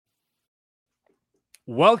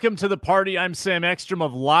Welcome to the party. I'm Sam Ekstrom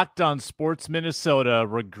of Locked On Sports Minnesota.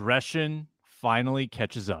 Regression finally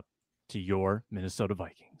catches up to your Minnesota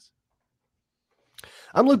Vikings.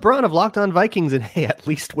 I'm Luke Braun of Locked On Vikings, and hey, at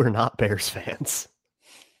least we're not Bears fans.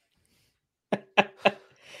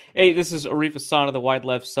 Hey, this is Arif Hassan of the Wide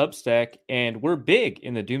Left Substack, and we're big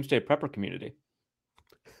in the Doomsday Prepper community.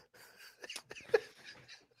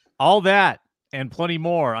 All that and plenty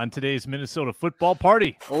more on today's Minnesota football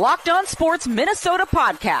party. Locked On Sports Minnesota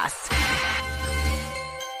podcast.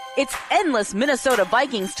 It's endless Minnesota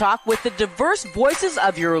Vikings talk with the diverse voices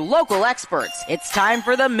of your local experts. It's time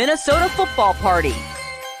for the Minnesota football party.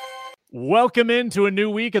 Welcome into a new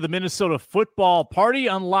week of the Minnesota football party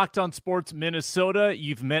on Locked On Sports Minnesota.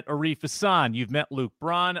 You've met Arif Hassan. You've met Luke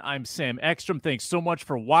Braun. I'm Sam Ekstrom. Thanks so much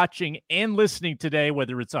for watching and listening today,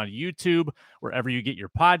 whether it's on YouTube, wherever you get your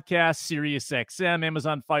podcasts, Sirius XM,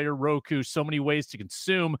 Amazon Fire, Roku, so many ways to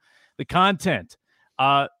consume the content.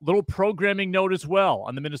 Little programming note as well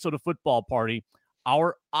on the Minnesota football party.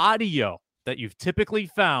 Our audio that you've typically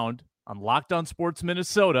found on Locked On Sports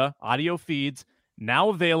Minnesota audio feeds now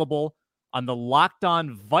available on the Locked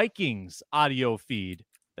On Vikings audio feed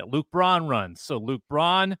that Luke Braun runs. So Luke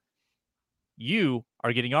Braun, you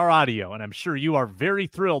are getting our audio, and I'm sure you are very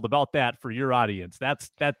thrilled about that for your audience. That's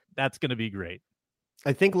going to be great.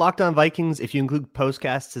 I think Locked On Vikings, if you include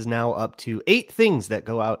postcasts, is now up to 8 things that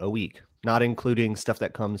go out a week, not including stuff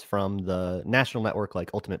that comes from the national network like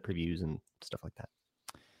Ultimate Previews and stuff like that.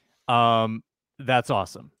 That's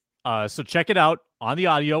awesome. So check it out on the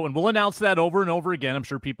audio, and we'll announce that over and over again. I'm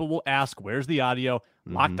sure people will ask, where's the audio?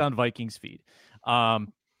 Locked On Vikings feed.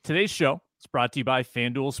 Today's show is brought to you by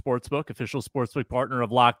FanDuel Sportsbook, official sportsbook partner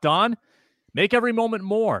of Locked On. Make every moment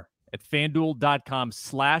more at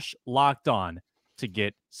FanDuel.com/Locked On to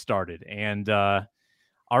get started. And our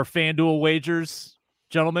FanDuel wagers,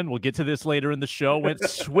 gentlemen, we'll get to this later in the show, went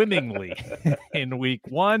swimmingly in week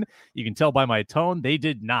one. You can tell by my tone, they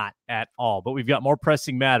did not at all. But we've got more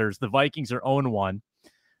pressing matters. The Vikings are 0-1.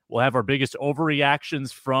 We'll have our biggest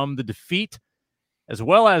overreactions from the defeat, as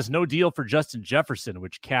well as no deal for Justin Jefferson,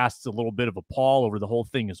 which casts a little bit of a pall over the whole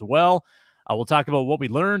thing as well. We'll talk about what we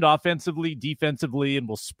learned offensively, defensively, and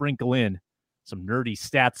we'll sprinkle in some nerdy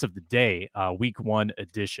stats of the day, week one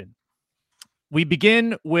edition. We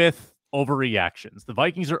begin with overreactions. The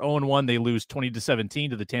Vikings are 0-1. They lose 20-17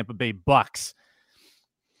 to the Tampa Bay Bucks.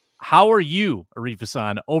 How are you, Arif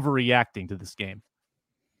Hassan, overreacting to this game?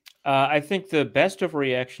 I think the best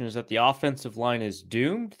overreaction is that the offensive line is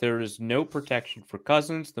doomed. There is no protection for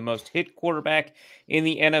Cousins, the most hit quarterback in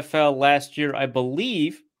the NFL last year, I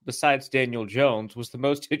believe, besides Daniel Jones, was the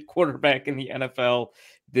most hit quarterback in the NFL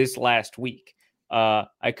this last week.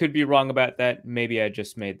 I could be wrong about that. Maybe I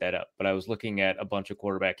just made that up, but I was looking at a bunch of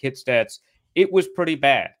quarterback hit stats. It was pretty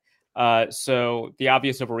bad. So the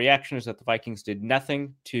obvious overreaction is that the Vikings did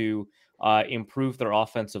nothing to improve their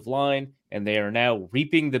offensive line, and they are now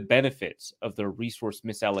reaping the benefits of their resource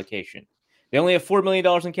misallocation. They only have $4 million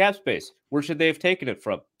in cap space. Where should they have taken it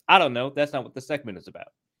from? I don't know. That's not what the segment is about.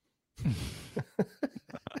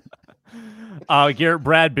 Garrett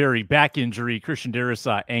Bradbury, back injury. Christian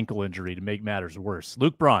Darrisaw, ankle injury to make matters worse.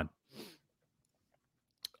 Luke Braun.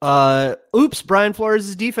 Oops, Brian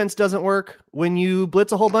Flores' defense doesn't work. When you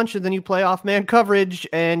blitz a whole bunch and then you play off man coverage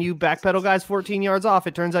and you backpedal guys 14 yards off,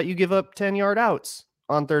 it turns out you give up 10-yard outs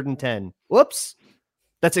on 3rd and 10. Whoops.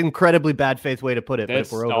 That's an incredibly bad faith way to put it. That's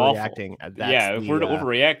but if we're overreacting, if we're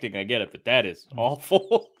overreacting, I get it, but that is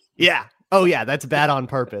awful. Yeah. Oh yeah, that's bad on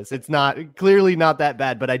purpose. It's clearly not that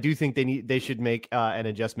bad, but I do think they should make an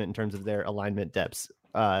adjustment in terms of their alignment depths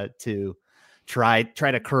to try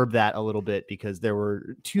to curb that a little bit, because there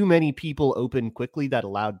were too many people open quickly that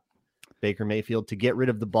allowed Baker Mayfield to get rid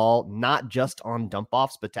of the ball, not just on dump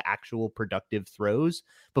offs, but to actual productive throws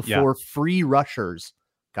before free rushers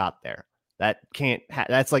got there.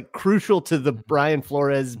 That's like crucial to the Brian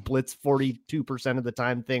Flores blitz 42% of the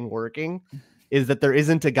time thing working, is that there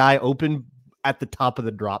isn't a guy open at the top of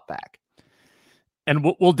the drop back.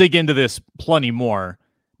 And we'll dig into this plenty more,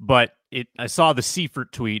 but I saw the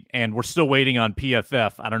Seifert tweet, and we're still waiting on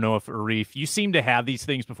PFF. I don't know if Arif, you seem to have these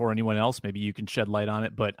things before anyone else. Maybe you can shed light on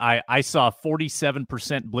it, but I saw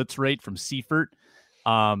 47% blitz rate from Seifert.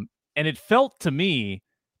 And it felt to me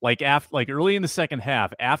like early in the second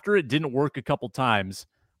half, after it didn't work a couple times,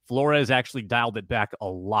 Flores actually dialed it back a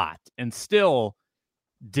lot and still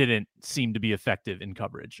didn't seem to be effective in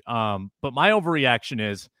coverage. But my overreaction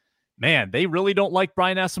is, man, they really don't like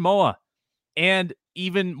Brian Asamoah. And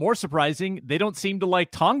even more surprising, they don't seem to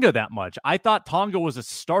like Tonga that much. I thought Tonga was a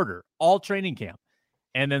starter all training camp.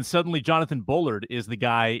 And then suddenly Jonathan Bullard is the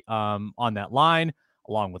guy on that line,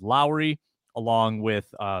 along with Lowry. along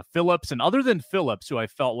with Phillips. And other than Phillips, who I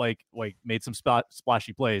felt like made some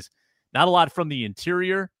splashy plays, not a lot from the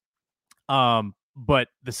interior. But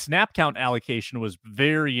the snap count allocation was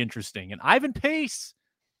very interesting. And Ivan Pace,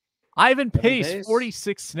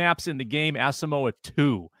 46 snaps in the game, Asamoah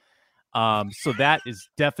 2. So that is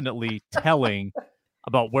definitely telling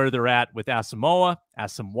about where they're at with Asamoah,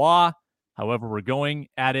 however we're going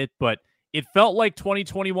at it. But it felt like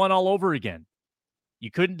 2021 all over again. You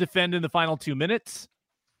couldn't defend in the final 2 minutes,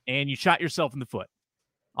 and you shot yourself in the foot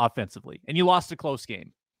offensively, and you lost a close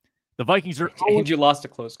game. The Vikings are and you lost a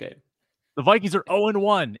close game. The Vikings are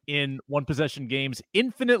 0-1 in one-possession games,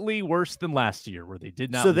 infinitely worse than last year, where they did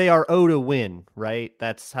not. So they are 0 to win, right?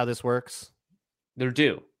 That's how this works? They're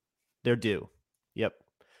due. They're due. Yep.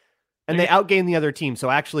 And they outgained the other team, so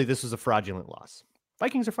actually this was a fraudulent loss.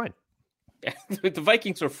 Vikings are fine. The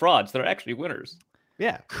Vikings are frauds. They're actually winners.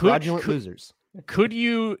 Yeah, fraudulent losers. Could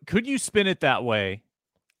you spin it that way,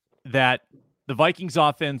 that the Vikings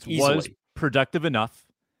offense was productive enough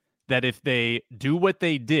that if they do what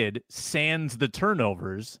they did, sans the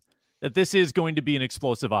turnovers, that this is going to be an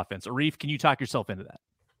explosive offense? Arif, can you talk yourself into that?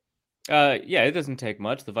 Yeah, it doesn't take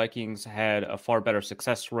much. The Vikings had a far better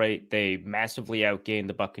success rate. They massively outgained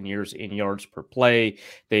the Buccaneers in yards per play.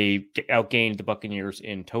 They outgained the Buccaneers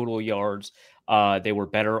in total yards. They were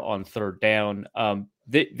better on third down.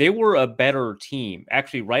 They were a better team.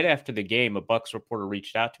 Actually, right after the game, a Bucs reporter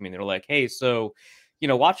reached out to me and they're like, "Hey, so,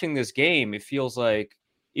 watching this game, it feels like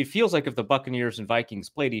if the Buccaneers and Vikings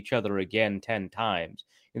played each other again 10 times,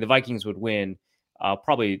 and the Vikings would win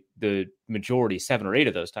probably the majority, 7 or 8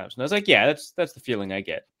 of those times." And I was like, yeah, that's the feeling I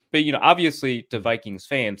get. But, obviously to Vikings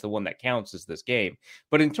fans, the one that counts is this game.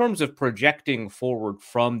 But in terms of projecting forward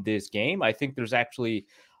from this game, I think there's actually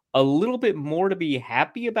a little bit more to be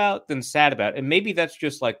happy about than sad about. And maybe that's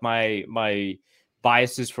just like my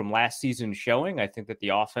biases from last season showing. I think that the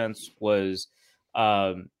offense was,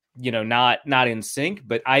 not in sync,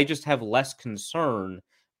 but I just have less concern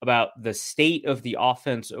about the state of the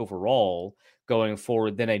offense overall going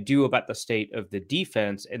forward than I do about the state of the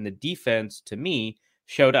defense. And the defense, to me,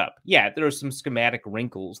 showed up. Yeah, there are some schematic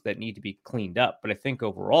wrinkles that need to be cleaned up, but I think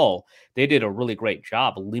overall they did a really great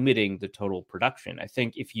job limiting the total production. I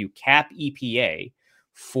think if you cap EPA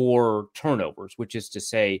for turnovers, which is to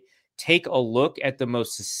say, take a look at the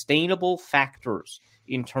most sustainable factors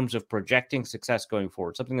in terms of projecting success going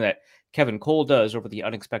forward, something that Kevin Cole does over the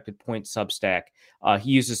Unexpected Points Substack.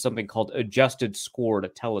 He uses something called adjusted score to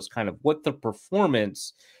tell us kind of what the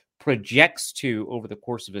performance projects to over the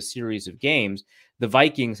course of a series of games. The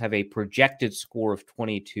Vikings have a projected score of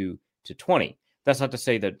 22-20. That's not to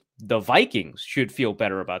say that the Vikings should feel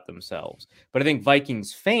better about themselves, but I think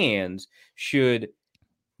Vikings fans should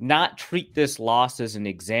not treat this loss as an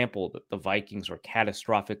example that the Vikings are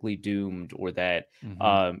catastrophically doomed, or that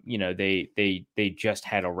they just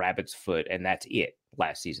had a rabbit's foot and that's it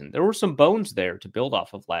last season. There were some bones there to build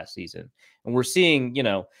off of last season, and we're seeing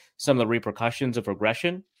some of the repercussions of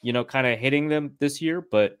regression kind of hitting them this year.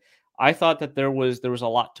 But I thought that there was a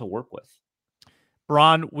lot to work with.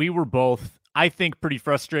 Bron, we were both, I think, pretty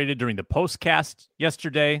frustrated during the postcast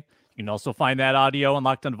yesterday. You can also find that audio on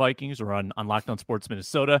Locked On Vikings or on Locked On Sports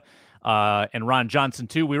Minnesota. And Ron Johnson,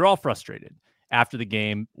 too. We were all frustrated after the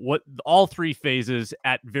game. All 3 phases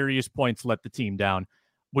at various points let the team down.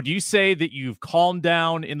 Would you say that you've calmed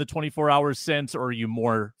down in the 24 hours since, or are you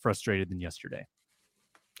more frustrated than yesterday?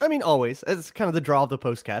 I mean, always. It's kind of the draw of the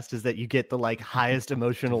postcast is that you get the highest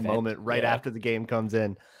emotional moment right after the game comes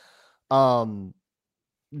in.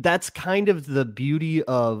 That's kind of the beauty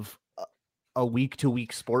of a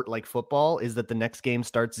week-to-week sport like football, is that the next game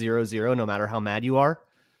starts 0-0 no matter how mad you are.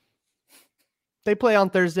 They play on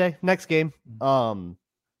Thursday, next game.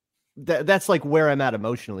 That's where I'm at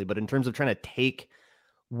emotionally. But in terms of trying to take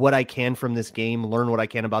what I can from this game, learn what I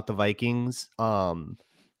can about the Vikings,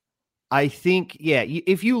 I think,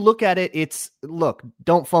 if you look at it,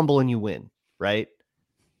 don't fumble and you win, right?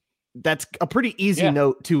 That's a pretty easy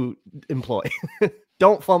note to employ.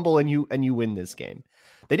 Don't fumble and you win this game.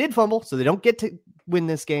 They did fumble, so they don't get to win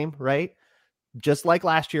this game, right? Just like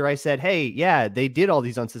last year, I said, hey, they did all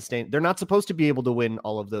these unsustained. They're not supposed to be able to win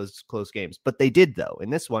all of those close games, but they did, though. In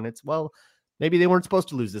this one, it's, maybe they weren't supposed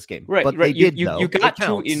to lose this game, right? But right. they did, you, though.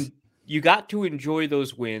 You got to enjoy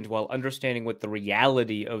those wins while understanding what the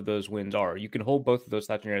reality of those wins are. You can hold both of those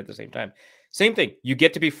thoughts in your head at the same time. Same thing. You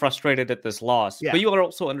get to be frustrated at this loss, but you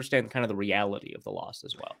also understand kind of the reality of the loss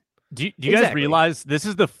as well. Do you guys realize this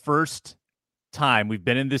is the first time we've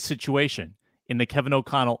been in this situation in the Kevin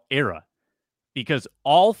O'Connell era? Because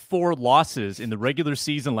all 4 losses in the regular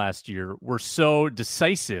season last year were so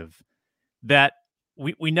decisive that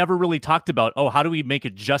we never really talked about, how do we make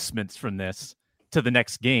adjustments from this to the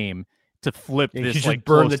next game to flip You this just like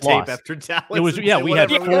burn the close tape loss. after Dallas. It was and yeah, say, we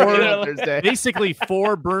had "Whatever, we gotta do it on four Thursday." basically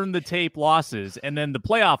 4 burn the tape losses, and then the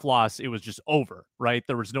playoff loss, it was just over, right?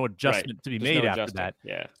 There was no adjustment to be There's made no after adjusting. that.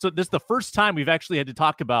 Yeah. So this is the first time we've actually had to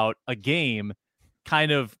talk about a game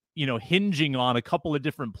kind of, hinging on a couple of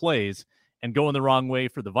different plays and going the wrong way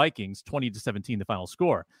for the Vikings, 20-17, the final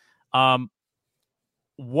score.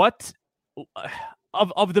 What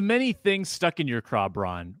of the many things stuck in your craw,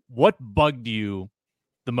 Bron, what bugged you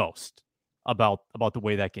the most about the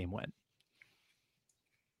way that game went?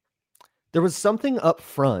 There was something up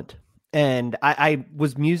front, and I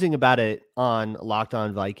was musing about it on Locked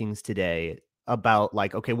On Vikings today about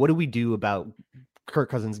like, okay, what do we do about Kirk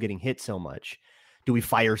Cousins getting hit so much? Do we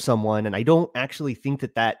fire someone? And I don't actually think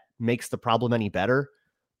that makes the problem any better,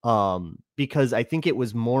 because I think it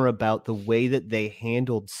was more about the way that they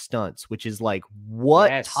handled stunts, which is like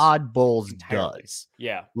what Todd Bowles does.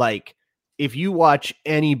 Yeah. Like if you watch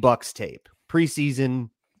any Bucs tape, preseason,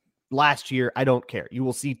 last year, I don't care. You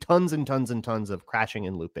will see tons and tons and tons of crashing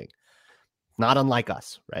and looping. Not unlike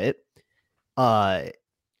us, right?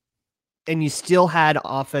 And you still had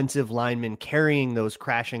offensive linemen carrying those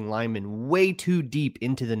crashing linemen way too deep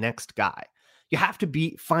into the next guy. You have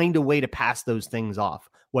to find a way to pass those things off,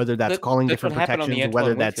 whether that's calling different protections, or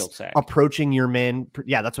whether that's approaching your man.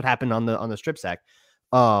 Yeah, that's what happened on the strip sack.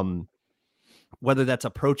 Whether that's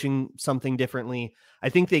approaching something differently. I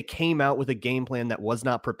think they came out with a game plan that was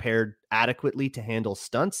not prepared adequately to handle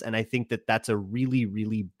stunts. And I think that that's a really,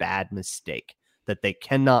 really bad mistake that they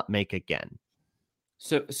cannot make again.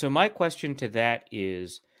 So my question to that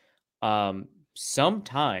is,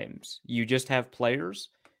 sometimes you just have players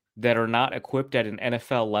that are not equipped at an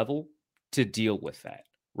NFL level to deal with that,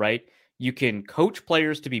 right? You can coach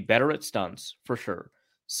players to be better at stunts, for sure.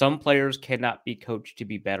 Some players cannot be coached to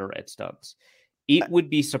be better at stunts. It would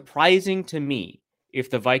be surprising to me if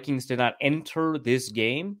the Vikings did not enter this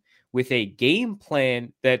game with a game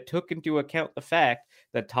plan that took into account the fact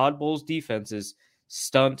that Todd Bowles' defenses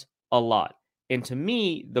stunt a lot. And to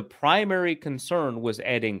me, the primary concern was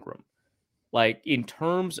Ed Ingram. Like, in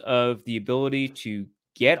terms of the ability to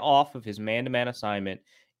get off of his man-to-man assignment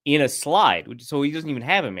in a slide, so he doesn't even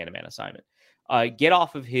have a man-to-man assignment, get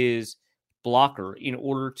off of his blocker in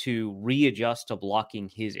order to readjust to blocking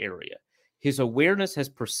his area. His awareness has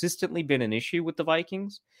persistently been an issue with the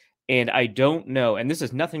Vikings, and I don't know, and this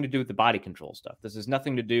has nothing to do with the body control stuff. This has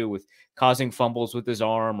nothing to do with causing fumbles with his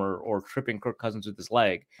arm or tripping Kirk Cousins with his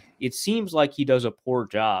leg. It seems like he does a poor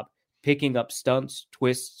job picking up stunts,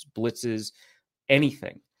 twists, blitzes,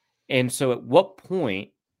 anything. And so at what point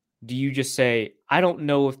do you just say, I don't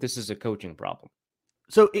know if this is a coaching problem?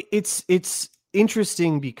 So it's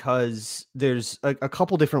interesting because there's a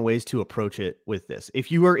couple different ways to approach it with this. If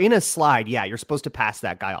you are in a slide, yeah, you're supposed to pass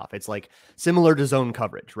that guy off. It's like similar to zone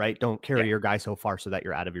coverage, right? Don't carry your guy so far so that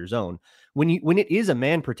you're out of your zone. When it is a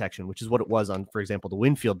man protection, which is what it was on, for example, the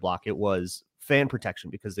Winfield block, it was fan protection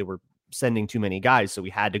because they were sending too many guys. So we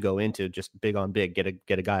had to go into just big on big, get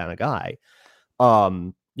a guy on a guy.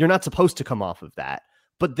 You're not supposed to come off of that,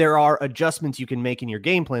 but there are adjustments you can make in your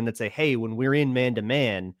game plan that say, hey, when we're in man to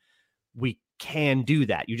man, we can do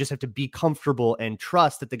that. You just have to be comfortable and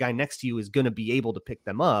trust that the guy next to you is going to be able to pick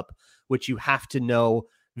them up, which you have to know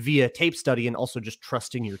via tape study and also just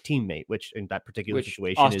trusting your teammate, which in that particular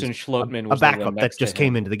situation Austin is Schlottman was a backup that just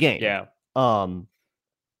came into the game. Yeah.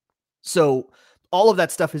 So all of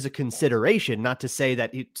that stuff is a consideration, not to say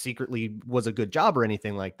that it secretly was a good job or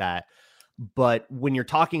anything like that. But when you're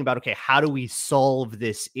talking about, okay, how do we solve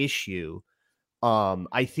this issue?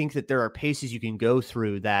 I think that there are paces you can go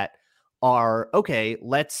through that are, okay,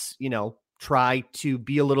 let's, try to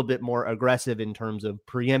be a little bit more aggressive in terms of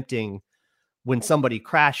preempting when somebody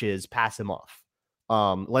crashes, pass him off.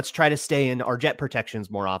 Let's try to stay in our jet protections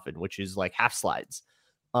more often, which is like half slides,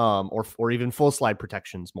 or even full slide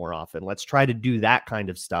protections more often. Let's try to do that kind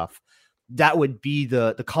of stuff. That would be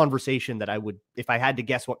the conversation that I would, if I had to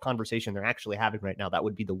guess what conversation they're actually having right now, that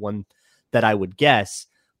would be the one that I would guess.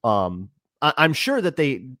 I'm sure that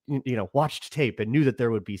they, watched tape and knew that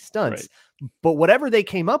there would be stunts, but whatever they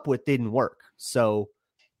came up with didn't work. So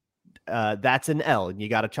that's an L, and you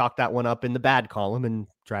got to chalk that one up in the bad column and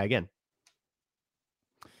try again.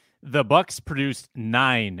 The Bucs produced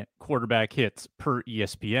 9 quarterback hits per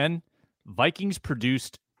ESPN. Vikings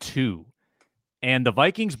produced 2, and the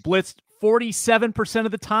Vikings blitzed 47%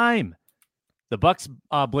 of the time. The Bucs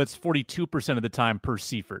blitzed 42% of the time per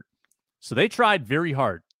Seifert. So they tried very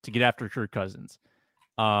hard to get after Kirk Cousins.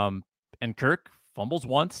 And Kirk fumbles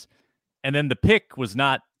once. And then the pick was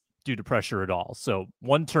not due to pressure at all. So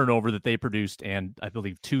 1 turnover that they produced, and I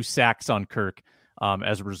believe 2 sacks on Kirk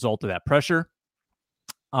as a result of that pressure.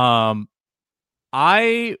 I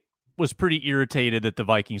was pretty irritated that the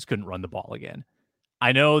Vikings couldn't run the ball again.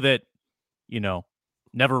 I know that,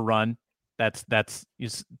 never run. That's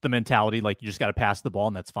the mentality. Like, you just got to pass the ball,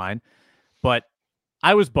 and that's fine. But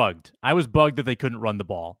I was bugged. I was bugged that they couldn't run the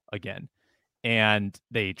ball again. And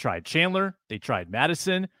they tried Chandler. They tried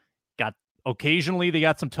Madison. Occasionally they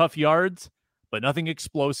got some tough yards, but nothing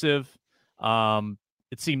explosive.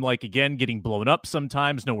 It seemed like, again, getting blown up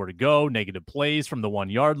sometimes, nowhere to go, negative plays from the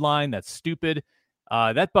 1-yard line. That's stupid.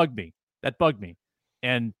 That bugged me.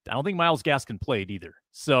 And I don't think Myles Gaskin played either.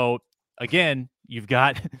 So again,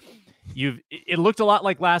 it looked a lot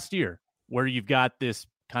like last year, where you've got this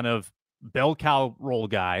kind of bell cow roll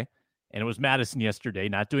guy, and it was Madison yesterday,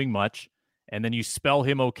 not doing much. And then you spell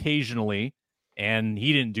him occasionally, and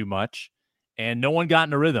he didn't do much. And no one got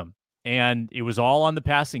in a rhythm. And it was all on the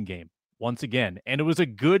passing game once again. And it was a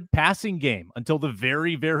good passing game until the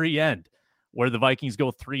very, very end, where the Vikings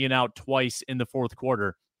go 3 and out twice in the fourth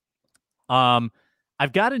quarter.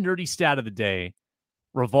 I've got a nerdy stat of the day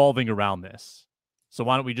revolving around this. So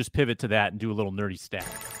why don't we just pivot to that and do a little nerdy stat?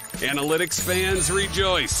 Analytics fans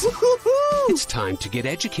rejoice. Woo-hoo-hoo! It's time to get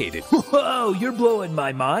educated. Whoa, you're blowing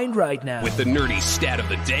my mind right now. With the nerdy stat of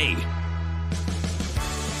the day.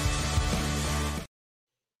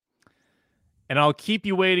 And I'll keep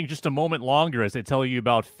you waiting just a moment longer as I tell you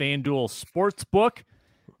about FanDuel Sportsbook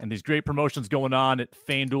and these great promotions going on at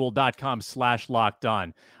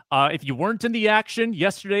FanDuel.com/LockedOn. If you weren't in the action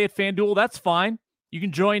yesterday at FanDuel, that's fine. You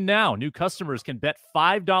can join now. New customers can bet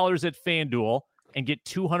 $5 at FanDuel and get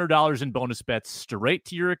 $200 in bonus bets straight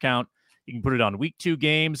to your account. You can put it on Week 2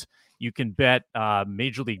 games. You can bet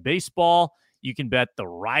Major League Baseball. You can bet the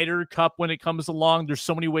Ryder Cup when it comes along. There's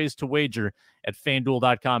so many ways to wager at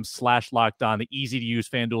FanDuel.com/LockedOn, the easy-to-use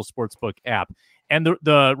FanDuel Sportsbook app. And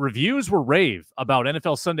the reviews were rave about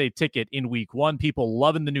NFL Sunday Ticket in Week 1. People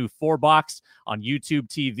loving the new 4-box on YouTube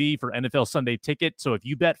TV for NFL Sunday Ticket. So if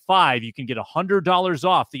you bet $5, you can get $100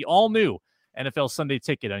 off the all-new NFL Sunday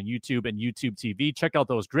Ticket on YouTube and YouTube TV. Check out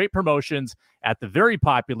those great promotions at the very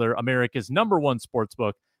popular America's #1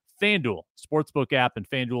 sportsbook, FanDuel Sportsbook app, and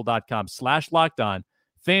FanDuel.com/LockedOn.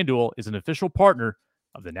 FanDuel is an official partner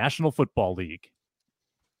of the National Football League.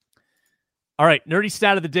 All right, nerdy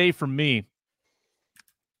stat of the day from me.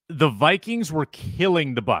 The Vikings were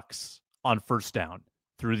killing the Bucs on first down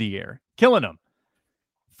through the air. Killing them.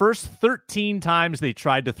 First 13 times they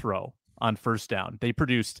tried to throw on first down, they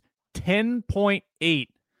produced 10.8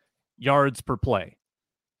 yards per play.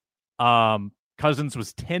 Cousins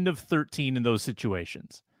was 10 of 13 in those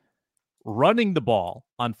situations. Running the ball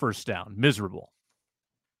on first down, miserable.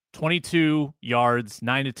 22 yards,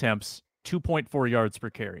 9 attempts, 2.4 yards per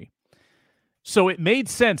carry. So it made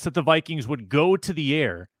sense that the Vikings would go to the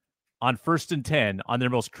air on 1st and 10 on their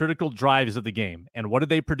most critical drives of the game. And what did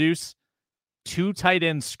they produce? 2 tight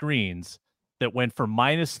end screens that went for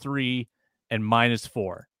 -3 and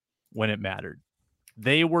 -4 when it mattered.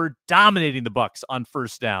 They were dominating the Bucs on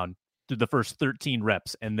first down through the first 13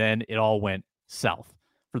 reps, and then it all went south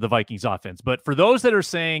for the Vikings offense. But for those that are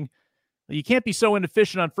saying, you can't be so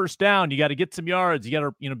inefficient on first down, you got to get some yards, you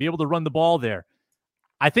got to be able to run the ball there.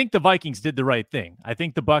 I think the Vikings did the right thing. I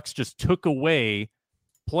think the Bucs just took away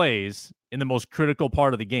plays in the most critical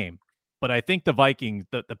part of the game. But I think the Vikings,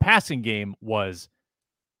 the passing game was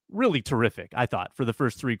really terrific, I thought, for the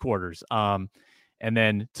first 3 quarters. And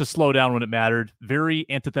then to slow down when it mattered, very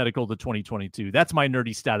antithetical to 2022. That's my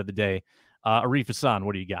nerdy stat of the day. Arif Hassan,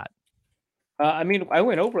 what do you got? I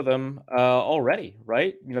went over them already,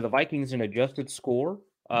 right? The Vikings an adjusted score,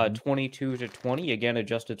 22-20. Again,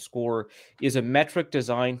 adjusted score is a metric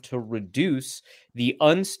designed to reduce the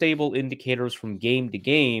unstable indicators from game to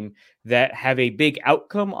game that have a big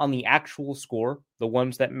outcome on the actual score, the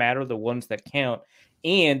ones that matter, the ones that count,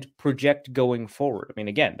 and project going forward.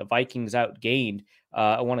 Again, the Vikings outgained,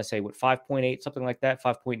 I want to say, 5.8, something like that,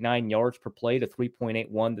 5.9 yards per play to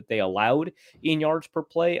 3.81 that they allowed in yards per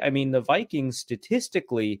play. The Vikings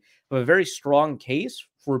statistically have a very strong case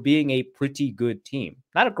for being a pretty good team.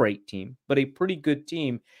 Not a great team, but a pretty good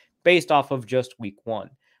team based off of just week 1.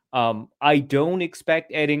 I don't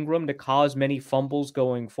expect Ed Ingram to cause many fumbles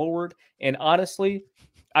going forward. And honestly,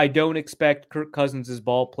 I don't expect Kirk Cousins'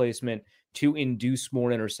 ball placement to induce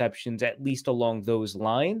more interceptions, at least along those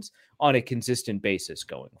lines, on a consistent basis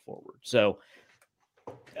going forward. So,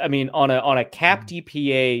 on a cap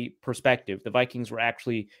DPA perspective, the Vikings were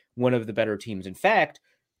actually one of the better teams. In fact,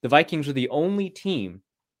 the Vikings are the only team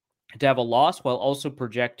to have a loss while also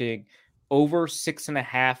projecting over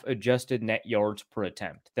 6.5 adjusted net yards per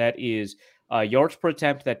attempt. That is yards per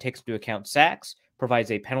attempt that takes into account sacks, provides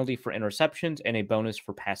a penalty for interceptions, and a bonus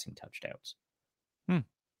for passing touchdowns.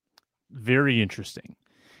 Very interesting.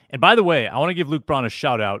 And by the way, I want to give Luke Braun a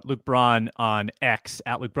shout out. Luke Braun on X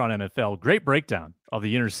at Luke Braun NFL. Great breakdown of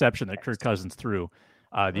the interception that Kirk Cousins threw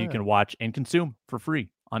that you can watch and consume for free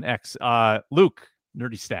on X. Luke,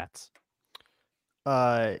 nerdy stats.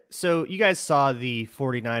 So you guys saw the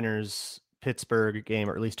 49ers Pittsburgh game,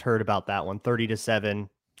 or at least heard about that one, 30-7.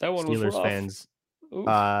 That one Steelers was rough. fans,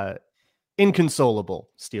 inconsolable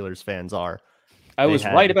Steelers fans are. I was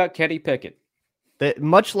right about Kenny Pickett.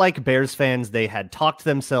 Much like Bears fans, they had talked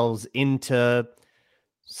themselves into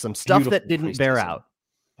some stuff that didn't bear out.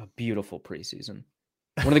 A beautiful preseason.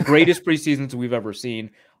 One of the greatest preseasons we've ever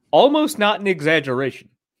seen. Almost not an exaggeration.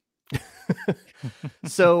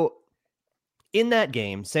 So in that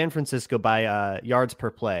game, San Francisco by yards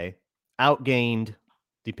per play outgained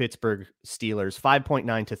the Pittsburgh Steelers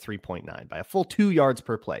 5.9 to 3.9 by a full 2 yards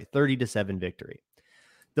per play, 30-7 victory.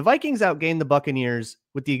 The Vikings outgained the Buccaneers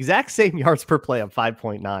with the exact same yards per play of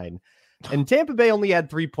 5.9, and Tampa Bay only had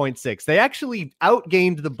 3.6. They actually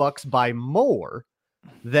outgained the Bucks by more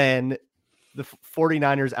than the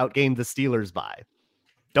 49ers outgained the Steelers by.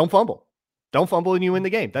 Don't fumble. Don't fumble and you win the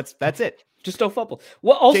game. That's it. Just don't fumble.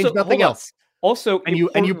 Well, also change nothing else. Also, and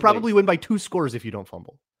you probably win by 2 scores if you don't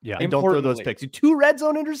fumble. Yeah, and don't throw those picks. 2 red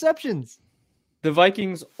zone interceptions. The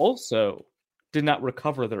Vikings also did not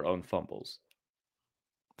recover their own fumbles.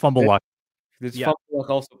 Fumble luck. Fumble luck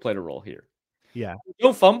also played a role here. Yeah.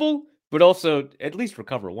 Don't fumble, but also at least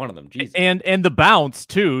recover one of them. Jesus. And the bounce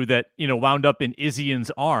too that wound up in Isian's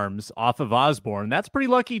arms off of Osborne. That's pretty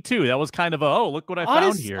lucky too. That was kind of look what I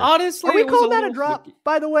found here. Honestly, are we calling that a drop?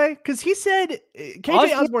 By the way, because he said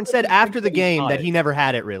KJ Osborne said after the game that he never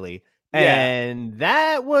had it really, and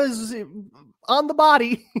that was on the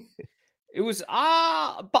body. It was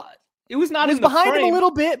but it was not. It was in the behind frame. him a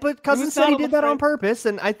little bit, but Cousins said he did that frame. on purpose,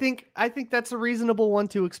 and I think that's a reasonable one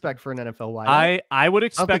to expect for an NFL wide. I would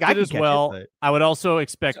expect it as well. I would also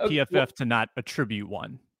expect So, PFF to not attribute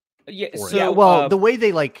one. Yeah. The way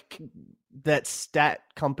they that stat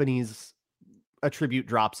companies attribute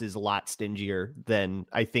drops is a lot stingier than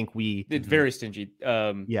I think we. It's very stingy.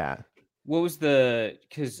 Yeah. What was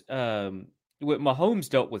because Mahomes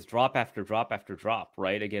dealt with drop after drop after drop,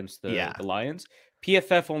 right, against the Lions.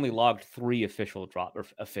 PFF only logged 3 official drop or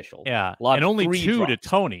official. Yeah, logged and only 2 drops. to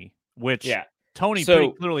Tony, which Tony So-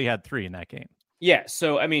 pretty clearly had 3 in that game. Yeah,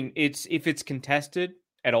 so I mean, if it's contested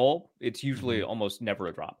at all, it's usually almost never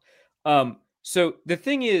a drop. So the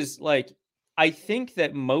thing is, I think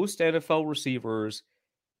that most NFL receivers,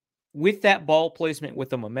 with that ball placement,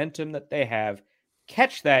 with the momentum that they have,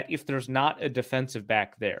 catch that if there's not a defensive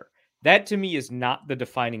back there. That to me is not the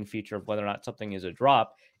defining feature of whether or not something is a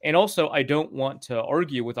drop. And also, I don't want to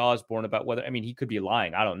argue with Osborne about whether, he could be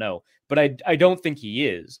lying. I don't know. But I don't think he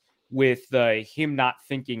is with him not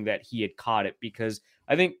thinking that he had caught it, because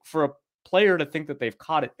I think for a player to think that they've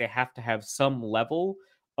caught it, they have to have some level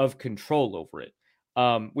of control over it.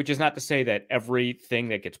 Which is not to say that everything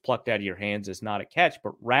that gets plucked out of your hands is not a catch,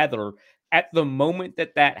 but rather at the moment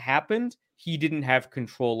that happened, he didn't have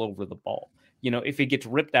control over the ball. If it gets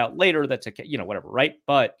ripped out later, that's whatever, right?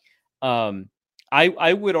 But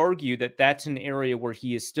I would argue that that's an area where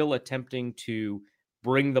he is still attempting to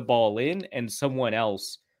bring the ball in, and someone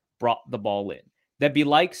else brought the ball in. That'd be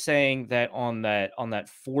like saying that on that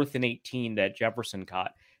 4th and 18 that Jefferson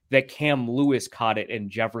caught, that Cam Lewis caught it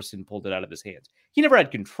and Jefferson pulled it out of his hands. He never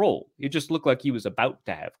had control. It just looked like he was about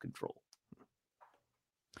to have control.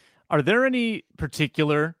 Are there any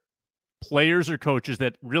particular players or coaches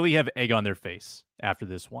that really have egg on their face after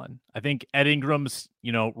this one? I think Ed Ingram's,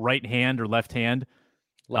 right hand or left hand,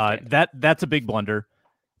 that's a big blunder.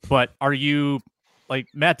 But are you like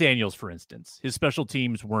Matt Daniels, for instance? His special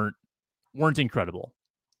teams weren't incredible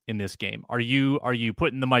in this game. Are you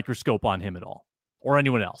putting the microscope on him at all, or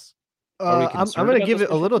anyone else? I'm going to give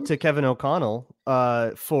it a little to Kevin O'Connell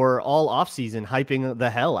for all offseason hyping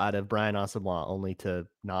the hell out of Brian Asamoah, only to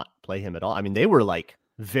not play him at all. They were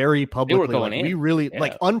very publicly, we really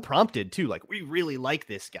unprompted too. We really like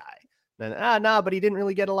this guy. Then but he didn't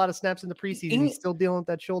really get a lot of snaps in the preseason. He's still dealing with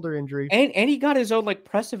that shoulder injury. And he got his own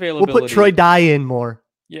press availability. We'll put Troy Dye in more.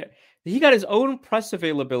 Yeah. He got his own press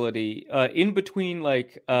availability in between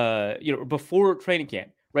before training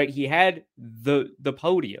camp, right? He had the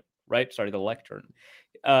podium, right? Sorry, the lectern.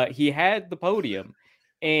 He had the podium,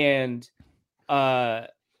 and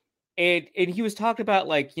And he was talking about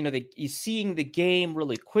like, he's seeing the game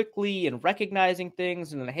really quickly and recognizing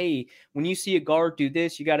things. And then, hey, when you see a guard do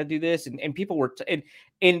this, you got to do this. And people were,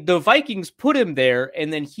 and the Vikings put him there,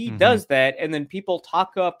 and then he does that. And then people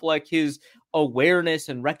talk up like his awareness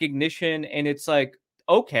and recognition. And it's like,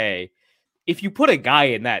 okay, if you put a guy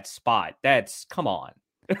in that spot, come on.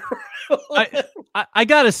 I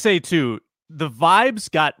gotta say too, the vibes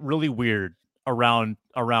got really weird around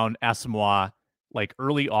Asamoah, like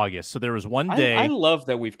early August. So there was one day. I love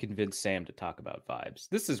that we've convinced Sam to talk about vibes.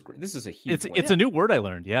 This is a huge. It's a new word I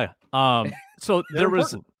learned. Yeah. So there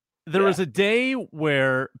was a day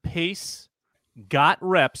where Pace got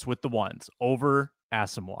reps with the ones over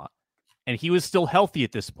Asamoah, and he was still healthy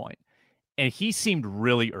at this point, and he seemed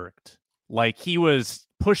really irked. Like he was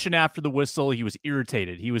pushing after the whistle. He was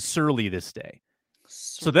irritated. He was surly this day.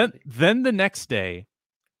 So then the next day,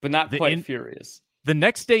 but not quite furious. The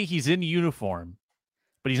next day he's in uniform,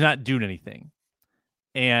 but he's not doing anything.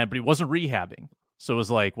 But he wasn't rehabbing. So it was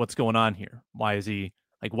like, what's going on here? Why is he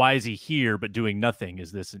here but doing nothing?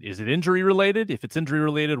 Is it injury related? If it's injury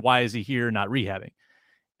related, why is he here not rehabbing?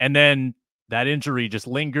 And then that injury just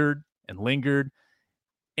lingered and lingered.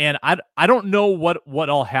 And I don't know what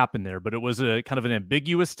all happened there, but it was a kind of an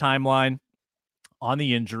ambiguous timeline on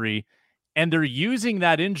the injury. And they're using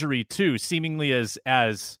that injury too, seemingly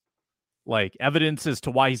as like evidence as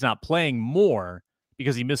to why he's not playing more,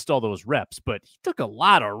 because he missed all those reps. But he took a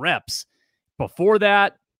lot of reps before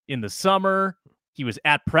that. In the summer, he was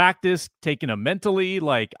at practice taking them mentally.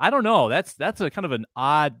 Like, I don't know. That's a kind of an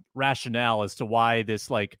odd rationale as to why this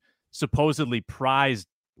like supposedly prized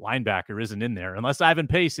linebacker isn't in there, unless Ivan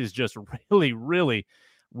Pace is just really, really,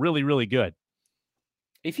 really, really good.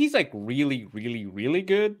 If he's like really, really, really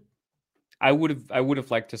good, I would have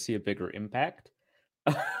liked to see a bigger impact.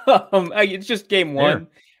 It's just game one.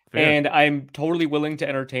 Fair. And I'm totally willing to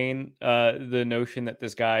entertain the notion that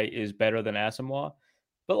this guy is better than Asamoah,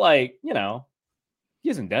 but like, he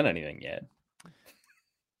hasn't done anything yet.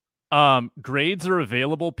 Grades are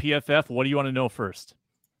available. PFF. What do you want to know first?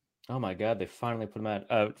 Oh my God, they finally put him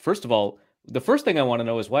out. First of all, the first thing I want to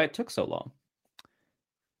know is why it took so long.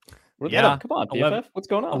 Yeah, come on, PFF. What's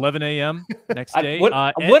going on? 11 a.m. next day. What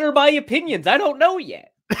are my opinions? I don't know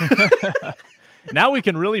yet. Now we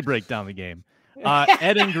can really break down the game.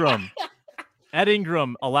 Ed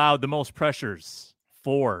Ingram allowed the most pressures.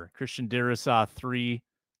 4. Christian Darrisaw 3.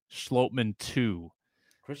 Schlotman 2.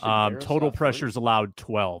 Total pressures allowed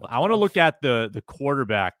 12. I want to look at the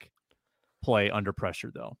quarterback play under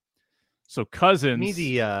pressure though. So Cousins. Need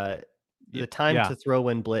the time to throw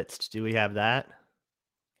when blitzed. Do we have that?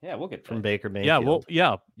 Yeah, we'll get from Baker Mayfield.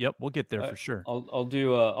 We'll get there for sure.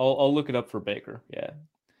 I'll look it up for Baker. Yeah.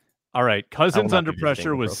 All right. Cousins under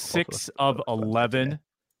pressure was 6 of 11.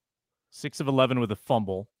 6 of 11 with a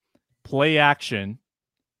fumble. Play action.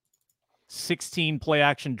 16 play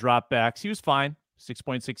action dropbacks. He was fine.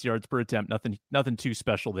 6.6 yards per attempt. Nothing too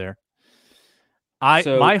special there.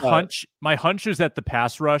 My hunch is that the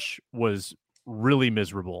pass rush was really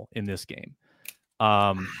miserable in this game.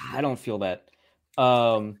 I don't feel that.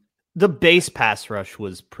 The base pass rush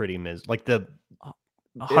was pretty like the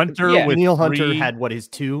Hunter with Neil 3, Hunter had his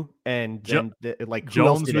 2, and then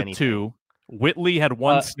Jones with 2. Whitley had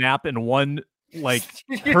 1 snap and 1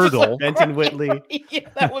 hurdle. Benton Whitley. Yeah,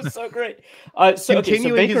 that was so great.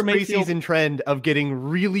 Continuing Baker his preseason trend of getting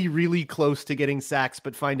really, really close to getting sacks,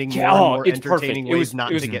 but finding more and more entertaining ways not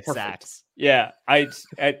to get sacks. Yeah, I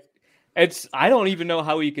don't even know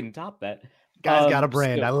how you can top that. Guy's got a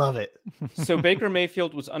brand. I love it. So Baker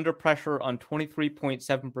Mayfield was under pressure on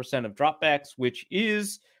 23.7% of dropbacks, which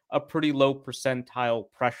is a pretty low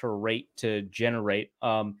percentile pressure rate to generate.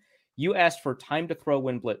 You asked for time to throw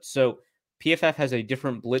when blitz. So PFF has a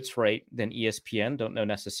different blitz rate than ESPN. Don't know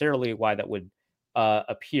necessarily why that would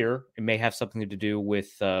appear. It may have something to do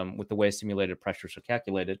with the way simulated pressures are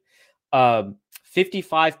calculated.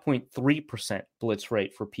 55.3% blitz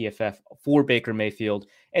rate for PFF for Baker Mayfield,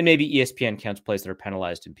 and maybe ESPN counts plays that are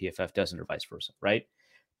penalized and PFF doesn't, or vice versa, right?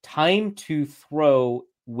 Time to throw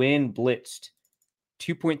when blitzed,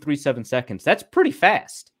 2.37 seconds. That's pretty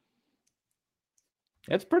fast.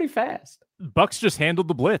 Bucks just handled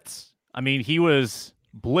the blitz. I mean, he was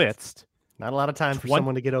blitzed. Not a lot of time for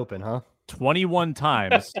someone to get open, huh? 21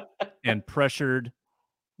 times and pressured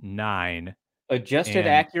 9. Adjusted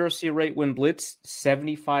accuracy rate when blitzed,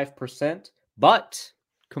 75%, but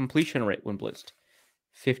completion rate when blitzed,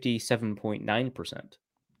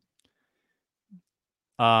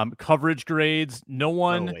 57.9%. Coverage grades, no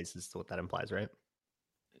one... Always is what that implies, right?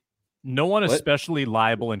 No one especially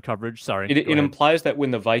liable in coverage. Sorry. It implies that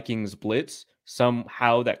when the Vikings blitz,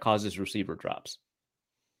 somehow that causes receiver drops.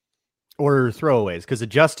 Or throwaways, because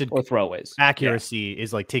adjusted or throwaways. accuracy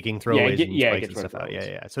is like taking throwaways and spikes and stuff out.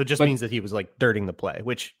 Yeah. So it just means that he was like dirting the play,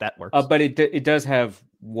 which that works. But it does have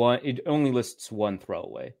one. It only lists one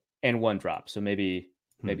throwaway and one drop. So maybe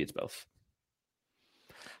it's both.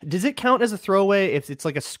 Does it count as a throwaway if it's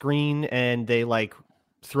like a screen and they like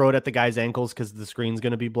throw it at the guy's ankles because the screen's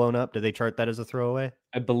going to be blown up? Do they chart that as a throwaway?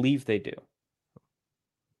 I believe they do.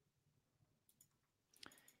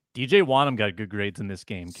 DJ Wanham got good grades in this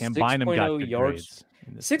game. Cam Bynum got good grades.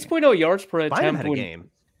 6.0 yards per attempt. Bynum had a game.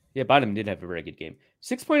 Yeah, Bynum did have a very good game.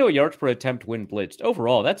 6.0 yards per attempt when blitzed.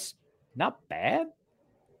 Overall, that's not bad.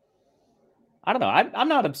 I don't know. I'm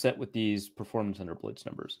not upset with these performance under blitz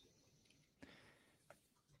numbers.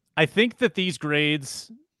 I think that these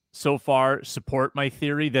grades so far support my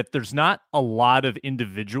theory that there's not a lot of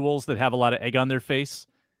individuals that have a lot of egg on their face.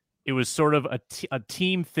 It was sort of a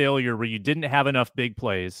team failure where you didn't have enough big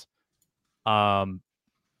plays, and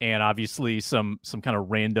obviously some kind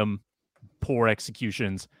of random poor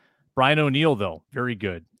executions. Brian O'Neill, though, very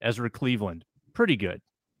good. Ezra Cleveland, pretty good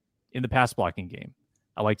in the pass blocking game.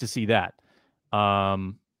 I like to see that.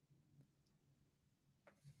 One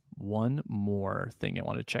more thing I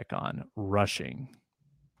want to check on, rushing.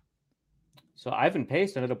 So Ivan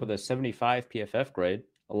Pace ended up with a 75 PFF grade.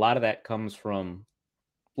 A lot of that comes from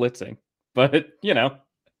blitzing, but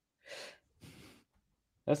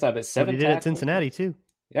that's not bad. 7 He did at Cincinnati too.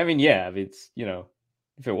 I mean, it's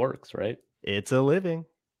if it works, right? It's a living.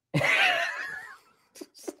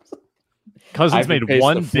 Cousins made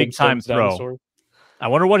one big time throw. I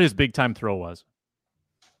wonder what his big time throw was.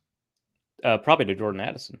 Probably to Jordan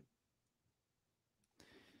Addison.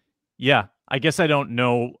 Yeah, I guess I don't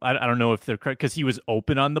know. I don't know if they're correct because he was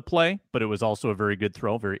open on the play, but it was also a very good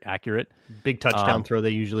throw, very accurate. Big touchdown throw. They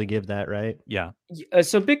usually give that, right? Yeah.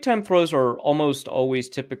 So big time throws are almost always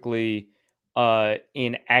typically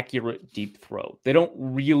an accurate deep throw. They don't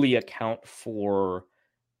really account for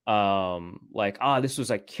this was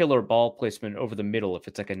a killer ball placement over the middle if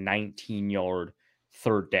it's like a 19-yard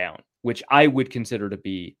third down, which I would consider to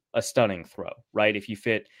be a stunning throw, right? If you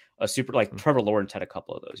fit a super, like Trevor Lawrence had a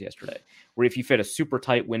couple of those yesterday, where if you fit a super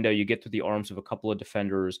tight window, you get through the arms of a couple of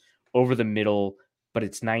defenders over the middle, but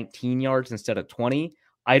it's 19 yards instead of 20.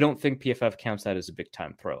 I don't think PFF counts that as a big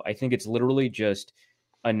time throw. I think it's literally just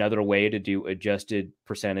another way to do adjusted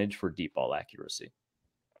percentage for deep ball accuracy.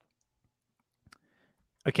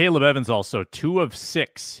 Caleb Evans also 2 of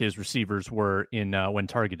 6. His receivers were in when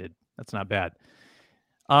targeted. That's not bad.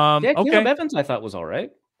 Caleb Evans I thought was all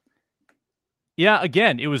right. Yeah,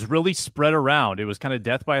 again, it was really spread around. It was kind of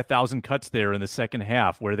death by 1,000 cuts there in the second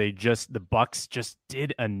half, where the Bucs just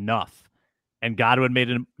did enough, and Godwin made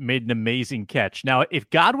an amazing catch. Now, if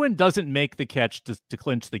Godwin doesn't make the catch to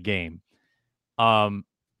clinch the game,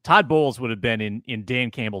 Todd Bowles would have been in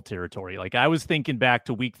Dan Campbell territory. Like I was thinking back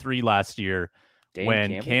to Week 3 last year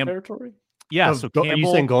when Campbell territory. Yeah, so Campbell, are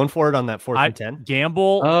you saying going for it on that 4th and 10?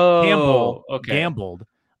 Campbell gambled.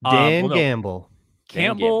 Gamble.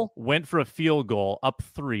 Campbell went for a field goal up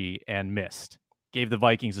 3 and missed. Gave the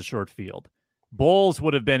Vikings a short field. Bowles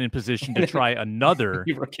would have been in position to try another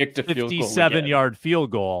 57-yard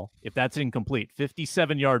field goal if that's incomplete.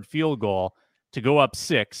 57-yard field goal to go up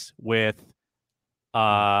 6 with,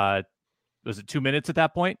 was it 2 minutes at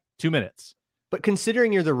that point? 2 minutes. But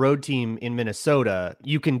considering you're the road team in Minnesota,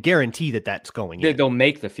 you can guarantee that that's going in. They'll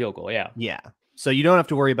make the field goal, yeah. Yeah. So you don't have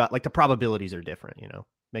to worry about, like, the probabilities are different,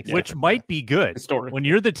 Which might be good. When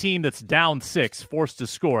you're the team that's down 6, forced to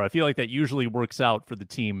score, I feel like that usually works out for the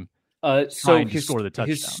team trying to score the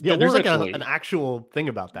touchdown. Yeah, there's like an actual thing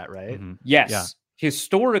about that, right? Mm-hmm. Yes. Yeah.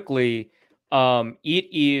 Historically, it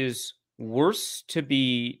is worse to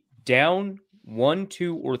be down 1,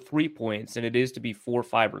 2, or 3 points than it is to be 4,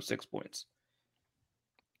 5, or 6 points,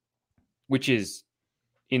 which is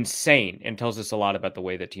insane and tells us a lot about the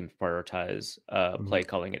way that teams prioritize play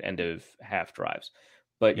calling at end of half drives.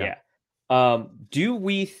 But do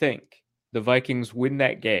we think the Vikings win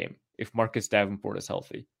that game if Marcus Davenport is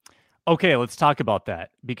healthy? Okay, let's talk about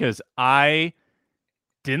that because I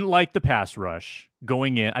didn't like the pass rush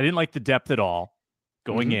going in. I didn't like the depth at all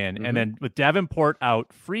going in. And then with Davenport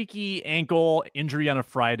out, freaky ankle injury on a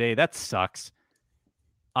Friday, that sucks.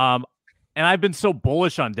 And I've been so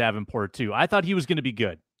bullish on Davenport too. I thought he was going to be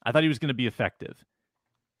good. I thought he was going to be effective.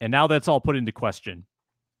 And now that's all put into question.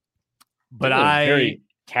 But very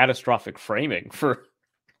catastrophic framing for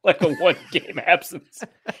like a 1-game absence.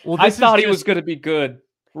 Well, I thought he was going to be good.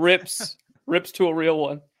 Rips to a real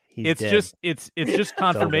one. It's just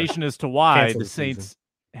confirmation as to why the Saints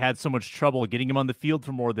had so much trouble getting him on the field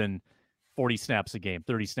for more than 40 snaps a game,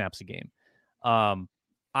 30 snaps a game.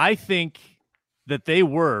 I think that they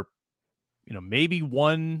were maybe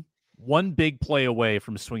one big play away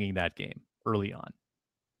from swinging that game early on.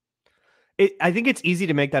 I think it's easy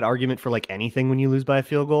to make that argument for like anything when you lose by a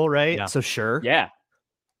field goal, right? Yeah. So sure. Yeah.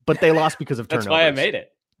 But they lost because of turnovers. That's why I made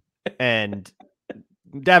it. And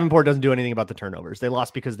Davenport doesn't do anything about the turnovers. They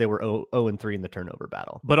lost because they were 0-3 in the turnover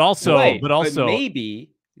battle. But also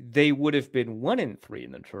maybe they would have been 1-3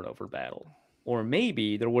 in the turnover battle. Or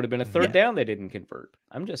maybe there would have been a third down they didn't convert.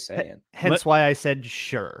 I'm just saying. Hence why I said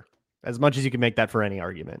sure. As much as you can make that for any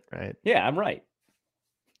argument, right? Yeah, I'm right.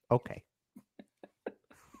 Okay.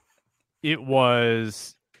 It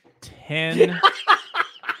was 10.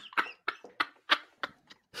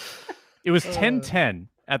 It was 10-10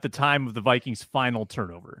 at the time of the Vikings' final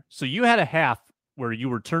turnover. So you had a half where you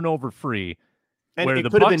were turnover free. And where it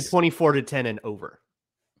the could have been Bucs, 24-10 and over.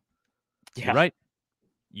 Yeah. You're right.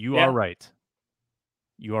 You are right.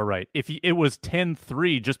 You are right. If it was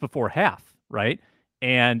 10-3 just before half, right?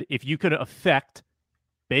 And if you could affect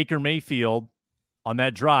Baker Mayfield on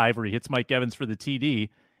that drive where he hits Mike Evans for the TD,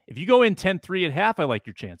 if you go in 10-3 at half, I like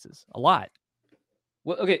your chances a lot.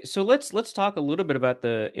 Well, okay, so let's talk a little bit about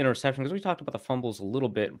the interception because we talked about the fumbles a little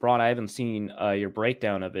bit. Braun, I haven't seen your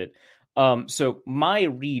breakdown of it. So my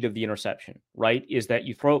read of the interception, right, is that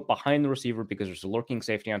you throw it behind the receiver because there's a lurking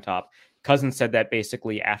safety on top. Cousins said that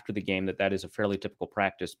basically after the game that is a fairly typical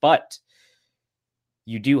practice, but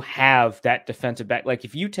you do have that defensive back. Like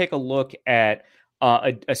if you take a look at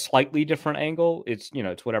a slightly different angle, it's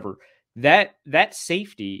whatever. That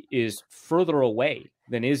safety is further away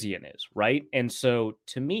than Izien is, right? And so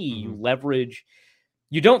to me,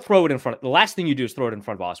 you don't throw it in front. The last thing you do is throw it in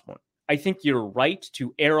front of Osborne. I think you're right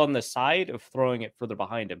to err on the side of throwing it further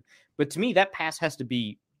behind him. But to me, that pass has to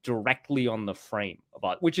be directly on the frame,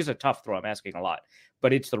 which is a tough throw. I'm asking a lot,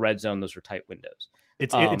 but it's the red zone. Those are tight windows.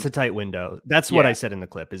 It's a tight window. That's what I said in the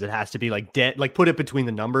clip. Is it has to be like dead, like put it between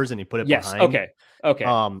the numbers and you put it behind.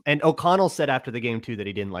 Okay. And O'Connell said after the game too that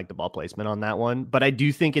he didn't like the ball placement on that one, but I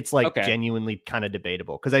do think it's like genuinely kind of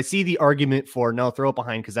debatable because I see the argument for no, throw it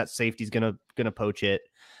behind because that safety's gonna poach it.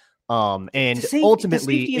 And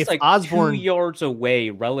ultimately, if like Osborne 2 yards away,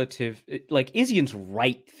 relative, like Izien's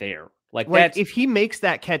right there, like if he makes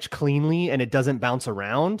that catch cleanly and it doesn't bounce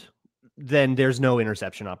around, then there's no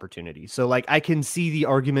interception opportunity. So like I can see the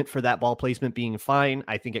argument for that ball placement being fine.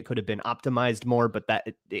 I think it could have been optimized more, but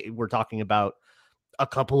we're talking about a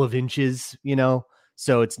couple of inches,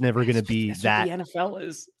 so it's never going to be that. What the NFL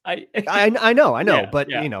is. I know, Yeah, but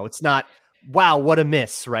it's not. Wow, what a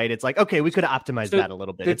miss, right? It's like, okay, we could have optimized that a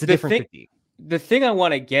little bit. It's a different critique. The thing I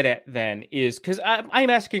want to get at then is because I'm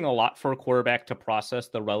asking a lot for a quarterback to process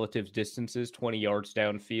the relative distances 20 yards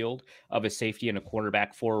downfield of a safety and a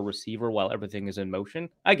quarterback for a receiver while everything is in motion.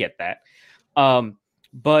 I get that.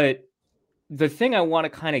 But the thing I want to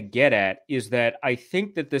kind of get at is that I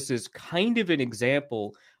think that this is kind of an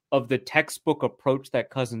example of the textbook approach that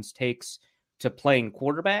Cousins takes to playing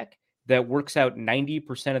quarterback that works out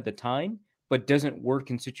 90% of the time, but doesn't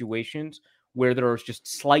work in situations where there are just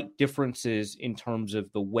slight differences in terms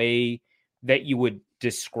of the way that you would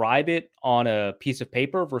describe it on a piece of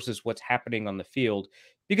paper versus what's happening on the field.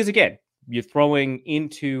 Because again, you're throwing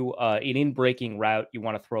into an in-breaking route, you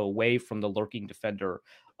want to throw away from the lurking defender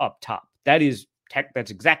up top. That's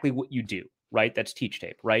exactly what you do, right? That's teach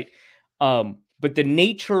tape, right? But the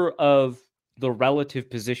nature of the relative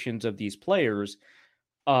positions of these players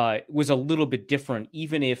was a little bit different,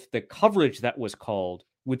 even if the coverage that was called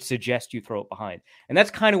would suggest you throw it behind. And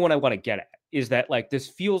that's kind of what I want to get at, is that like this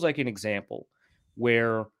feels like an example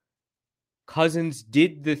where Cousins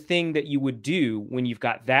did the thing that you would do when you've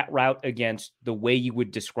got that route against the way you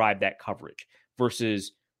would describe that coverage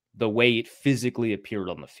versus the way it physically appeared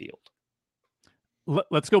on the field.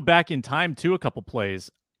 Let's go back in time to a couple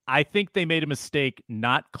plays. I think they made a mistake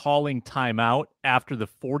not calling timeout after the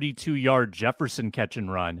 42-yard Jefferson catch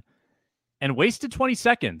and run and wasted 20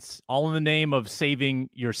 seconds, all in the name of saving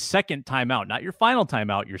your second timeout, not your final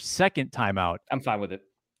timeout, your second timeout. I'm fine with it.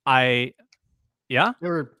 They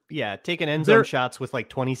were taking end zone shots with like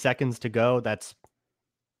 20 seconds to go. That's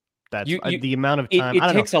the amount of time.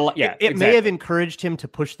 It takes a lot. Yeah, it may have encouraged him to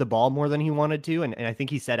push the ball more than he wanted to, and I think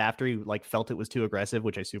he said after he like felt it was too aggressive,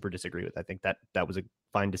 which I super disagree with. I think that was a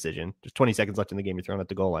fine decision. Just 20 seconds left in the game, you're throwing at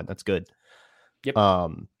the goal line. That's good. Yep.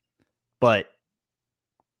 But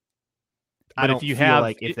I don't if you feel have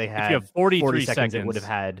like if they had 43 seconds, it would have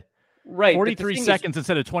had 43 seconds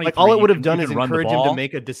instead of 23. Like all it would have done is encourage him to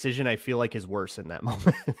make make a decision I feel like is worse in that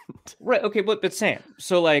moment. Right. Okay. But Sam,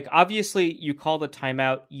 so like obviously you call the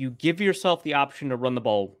timeout, you give yourself the option to run the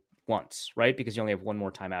ball once, right? Because you only have one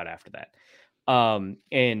more timeout after that.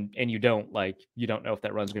 And you don't know if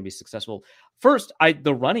that run's going to be successful. First,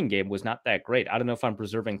 the running game was not that great. I don't know if I'm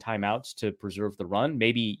preserving timeouts to preserve the run.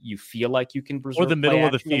 Maybe you feel like you can preserve or the middle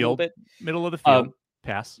of the field,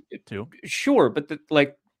 pass too. Sure, but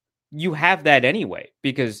you have that anyway,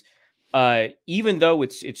 because even though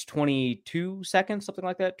it's 22 seconds, something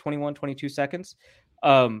like that, 21, 22 seconds,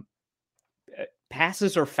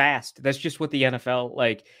 passes are fast. That's just what the NFL,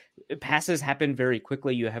 like, passes happen very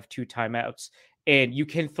quickly. You have 2 timeouts and you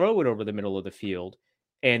can throw it over the middle of the field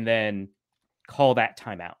and then call that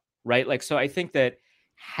timeout, right? Like, so I think that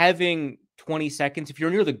having 20 seconds, if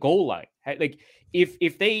you're near the goal line, like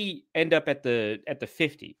if they end up at the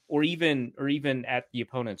 50 or even at the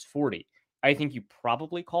opponent's 40, I think you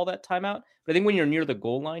probably call that timeout. But I think when you're near the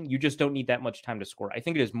goal line, you just don't need that much time to score. I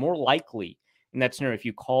think it is more likely in that scenario, if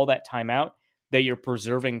you call that timeout, that you're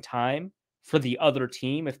preserving time for the other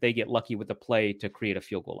team if they get lucky with the play to create a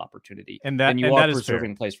field goal opportunity. And that you are is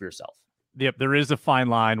preserving plays for yourself. Yep, there is a fine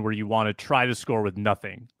line where you want to try to score with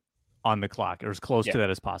nothing on the clock, or as close to that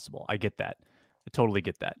as possible. I get that. I totally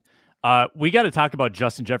get that. We got to talk about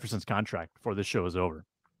Justin Jefferson's contract before this show is over.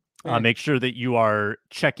 Make sure that you are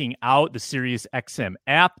checking out the SiriusXM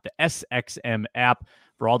app, the SXM app,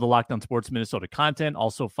 for all the Locked On Sports Minnesota content.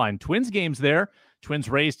 Also find Twins games there. Twins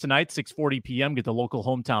Rays tonight, 6:40 p.m. Get the local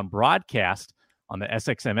hometown broadcast on the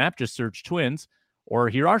SXM app. Just search Twins, or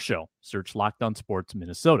hear our show. Search Locked On Sports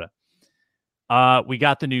Minnesota. We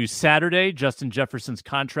got the news Saturday. Justin Jefferson's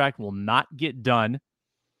contract will not get done,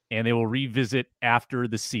 and they will revisit after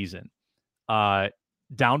the season.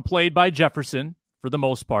 Downplayed by Jefferson for the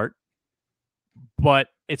most part, but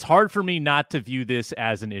it's hard for me not to view this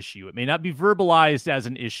as an issue. It may not be verbalized as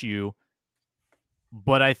an issue,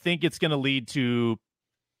 but I think it's going to lead to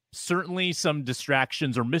certainly some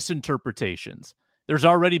distractions or misinterpretations. There's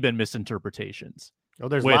already been misinterpretations. Oh,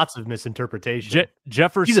 there's lots of misinterpretation.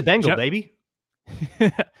 Jefferson, he's a Bengal, baby.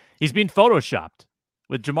 He's being photoshopped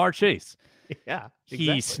with Jamar Chase. Yeah,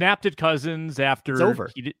 exactly. He snapped at Cousins after. It's over.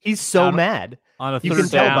 He's so mad. On a third you can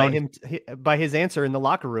tell down. by his answer in the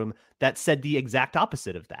locker room that said the exact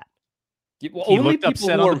opposite of that. Well, only people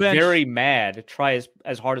who are very mad try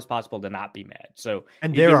as hard as possible to not be mad. So,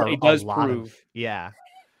 and it does prove.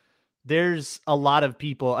 There's a lot of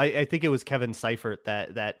people. I think it was Kevin Seifert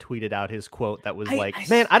that tweeted out his quote that was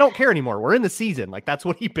man, I don't care anymore. We're in the season. Like, that's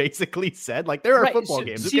what he basically said. Like, there are football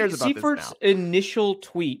games. Who cares about Seifert's this now? initial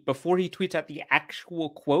tweet before he tweets out the actual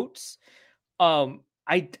quotes,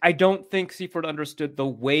 I don't think Seifert understood the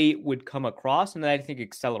way it would come across, and then I think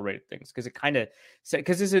accelerated things because it kind of said,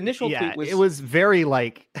 because his initial tweet was, it was very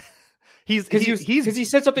like he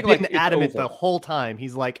said something like adamant the whole time.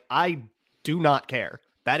 He's like, I do not care.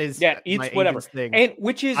 That is it's whatever thing. And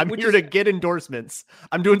I'm here to get endorsements.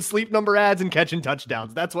 I'm doing Sleep Number ads and catching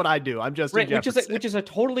touchdowns. That's what I do. I'm Justin Jefferson. Which is a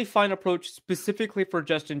totally fine approach specifically for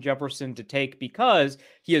Justin Jefferson to take, because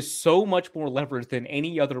he has so much more leverage than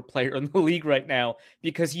any other player in the league right now,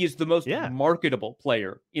 because he is the most marketable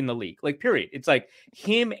player in the league. Like, period. It's like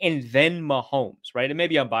him and then Mahomes, right? And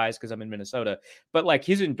maybe I'm biased because I'm in Minnesota, but like,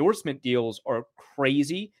 his endorsement deals are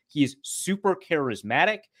crazy. He is super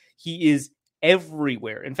charismatic. He is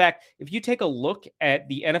everywhere. In fact, if you take a look at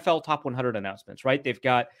the NFL Top 100 announcements, right? They've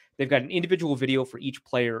got an individual video for each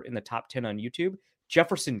player in the top 10 on YouTube.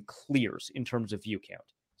 Jefferson clears in terms of view count.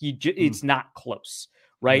 It's not close,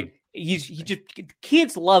 right?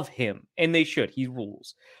 Kids love him, and they should. He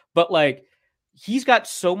rules. But like, he's got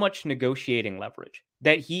so much negotiating leverage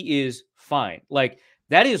that he is fine. Like,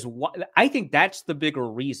 that is what I think that's the bigger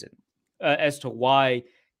reason as to why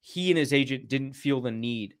he and his agent didn't feel the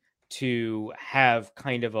need to have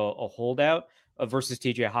kind of a holdout versus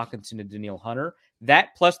TJ Hawkinson and Danielle Hunter.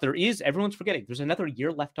 That plus everyone's forgetting, there's another year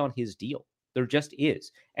left on his deal. There just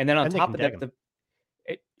is. And then on top of that,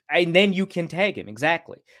 and then you can tag him.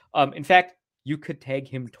 Exactly. In fact, you could tag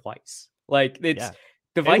him twice. Like,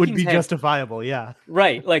 the Vikings would be justifiable. Yeah.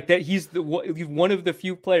 Right. Like, that he's one of the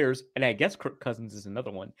few players, and I guess Kirk Cousins is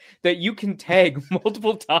another one, that you can tag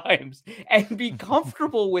multiple times and be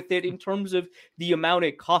comfortable with it in terms of the amount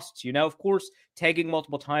it costs you. Now, of course, tagging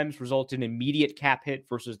multiple times results in immediate cap hit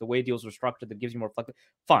versus the way deals are structured that gives you more flexibility.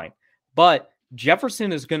 Fine. But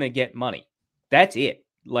Jefferson is going to get money. That's it.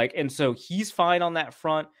 Like, and so he's fine on that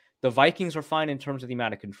front. The Vikings are fine in terms of the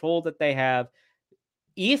amount of control that they have.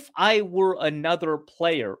 If I were another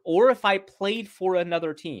player, or if I played for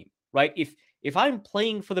another team, right? If I'm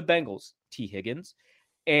playing for the Bengals, T. Higgins,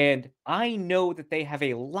 and I know that they have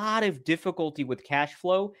a lot of difficulty with cash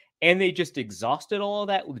flow, and they just exhausted all of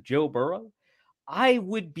that with Joe Burrow, I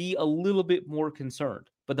would be a little bit more concerned.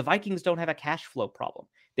 But the Vikings don't have a cash flow problem.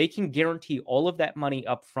 They can guarantee all of that money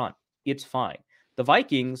up front. it's fine. The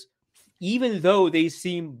Vikings, even though they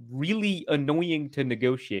seem really annoying to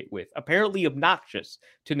negotiate with, apparently obnoxious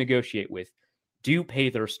to negotiate with, do pay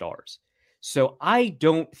their stars. So I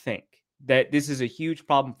don't think that this is a huge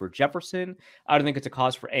problem for Jefferson. I don't think it's a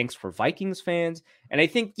cause for angst for Vikings fans. And I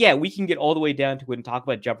think, yeah, we can get all the way down to it and talk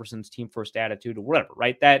about Jefferson's team first attitude or whatever,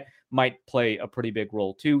 right? That might play a pretty big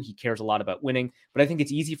role too. He cares a lot about winning, but I think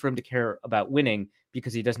it's easy for him to care about winning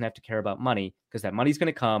because he doesn't have to care about money, because that money's going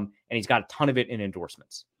to come and he's got a ton of it in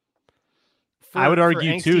endorsements. I would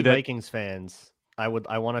argue too that Vikings fans, I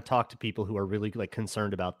want to talk to people who are really like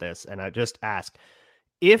concerned about this. And I just ask,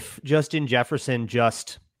 if Justin Jefferson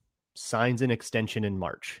just signs an extension in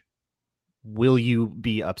March, will you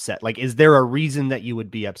be upset? Like, is there a reason that you would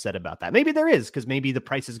be upset about that? Maybe there is, because maybe the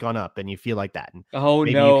price has gone up and you feel like that. And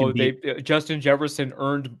no, Justin Jefferson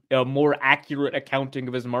earned a more accurate accounting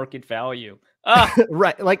of his market value.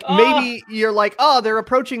 Right. Like maybe you're like, oh, they're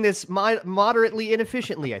approaching this moderately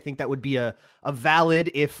inefficiently. I think that would be a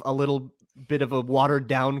valid, if a little bit of a watered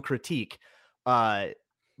down critique.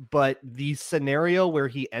 But the scenario where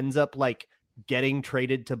he ends up like getting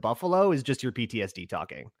traded to Buffalo is just your PTSD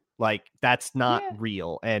talking. Like, that's not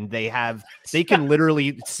real. And they can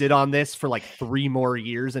literally sit on this for like 3 more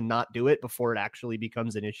years and not do it before it actually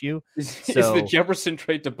becomes an issue. Is the Jefferson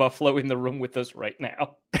trade to Buffalo in the room with us right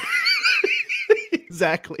now?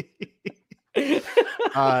 Exactly.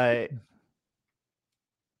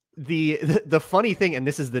 The funny thing, and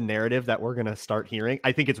this is the narrative that we're going to start hearing,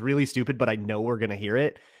 I think it's really stupid, but I know we're going to hear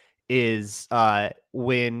it, is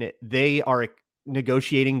when they are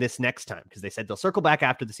negotiating this next time, because they said they'll circle back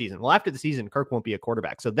after the season. Well, after the season, Kirk won't be a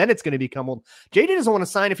quarterback. So then it's going to become, well, JJ doesn't want to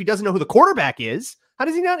sign if he doesn't know who the quarterback is. How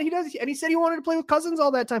does he not? He does. And he said he wanted to play with Cousins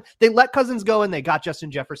all that time. They let Cousins go and they got Justin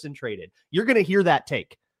Jefferson traded. You're going to hear that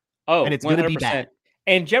take. Oh, and it's going to be bad.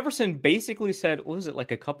 And Jefferson basically said, what was it,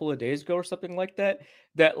 like a couple of days ago or something like that?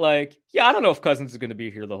 That like, yeah, I don't know if Cousins is going to be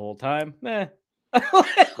here the whole time.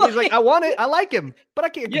 He's like, I want it. I like him, but I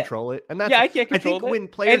can't control it. And that's, I can't control it. When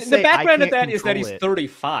players and say, the background of that is that he's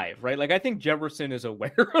 35, right? Like, I think Jefferson is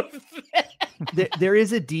aware of that. There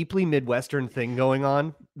is a deeply Midwestern thing going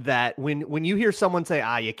on that when you hear someone say,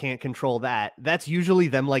 you can't control that, that's usually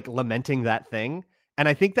them like lamenting that thing. And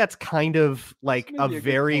I think that's kind of like a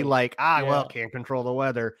very like, well, can't control the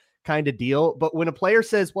weather kind of deal. But when a player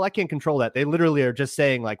says, well, I can't control that, they literally are just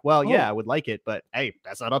saying like, well, yeah, I would like it, but hey,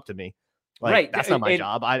 that's not up to me. Like, right. That's not my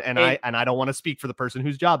job. I don't want to speak for the person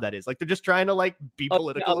whose job that is. Like, they're just trying to like be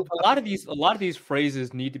political. A lot of these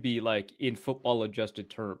phrases need to be like in football adjusted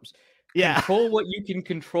terms. Yeah. Control what you can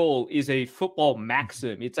control is a football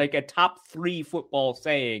maxim. It's like a top 3 football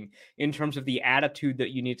saying in terms of the attitude that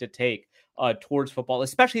you need to take towards football,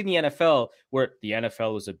 especially in the NFL, where the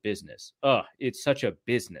NFL is a business. It's such a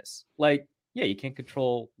business. Like, yeah, you can't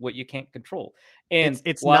control what you can't control. And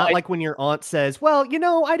it's not like when your aunt says, well,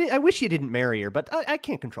 I wish you didn't marry her, but I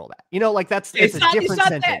can't control that. Like that's a different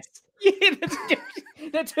sentence. Yeah,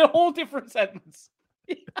 that's a whole different sentence.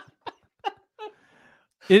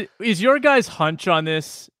 Is your guys' hunch on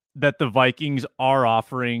this that the Vikings are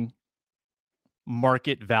offering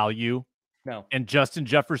market value? No. And Justin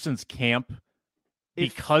Jefferson's camp,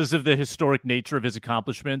 because of the historic nature of his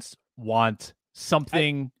accomplishments, want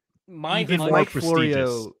something even more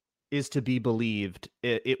prestigious. Is to be believed.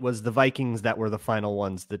 It was the Vikings that were the final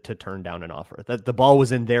ones to turn down an offer. That the ball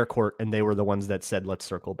was in their court, and they were the ones that said, "Let's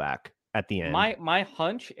circle back." At the end, my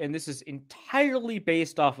hunch, and this is entirely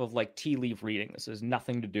based off of like tea leaf reading. This has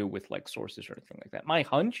nothing to do with like sources or anything like that. My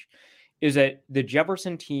hunch is that the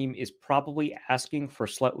Jefferson team is probably asking for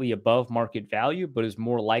slightly above market value, but is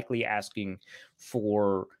more likely asking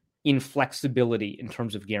for inflexibility in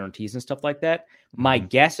terms of guarantees and stuff like that. My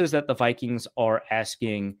guess is that the Vikings are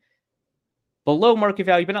asking below market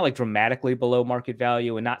value, but not like dramatically below market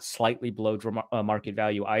value and not slightly below market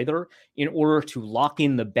value either, in order to lock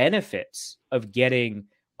in the benefits of getting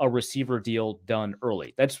a receiver deal done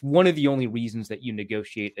early. That's one of the only reasons that you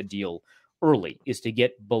negotiate a deal early, is to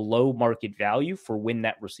get below market value for when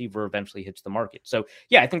that receiver eventually hits the market. So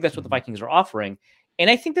yeah, I think that's what the Vikings are offering. And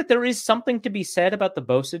I think that there is something to be said about the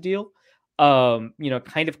Bosa deal,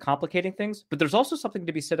 kind of complicating things, but there's also something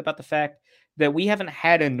to be said about the fact that we haven't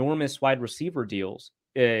had enormous wide receiver deals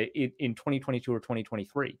in 2022 or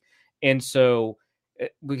 2023. And so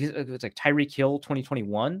it's like Tyreek Hill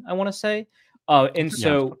 2021, I want to say. Was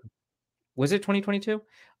it 2022?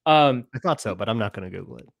 I thought so, but I'm not going to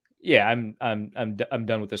Google it. Yeah, I'm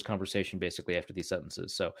done with this conversation basically after these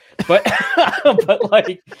sentences. So, but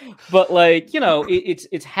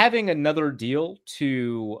it's having another deal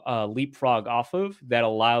to leapfrog off of that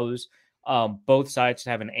allows both sides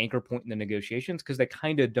have an anchor point in the negotiations because they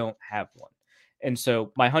kind of don't have one. And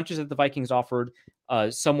so my hunch is that the Vikings offered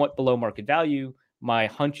somewhat below market value. My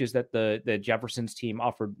hunch is that the Jefferson's team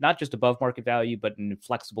offered not just above market value, but an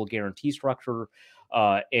inflexible guarantee structure.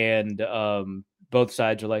 And both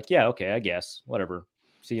sides are like, yeah, okay, I guess, whatever.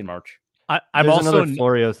 See you in March. I'm There's also another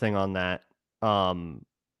Florio thing on that.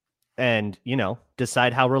 And,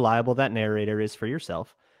 decide how reliable that narrator is for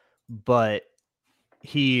yourself. But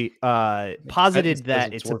he posited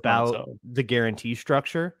that it's about the guarantee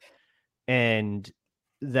structure and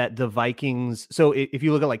that the Vikings. So if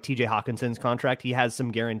you look at like TJ Hawkinson's contract, he has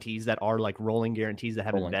some guarantees that are like rolling guarantees that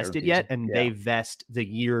haven't vested yet. And they vest the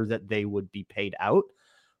year that they would be paid out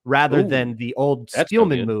rather than the old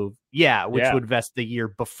Spielman move. Yeah. Which would vest the year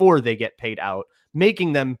before they get paid out,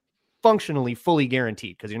 making them functionally fully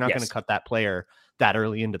guaranteed because you're not going to cut that player that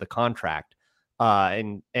early into the contract.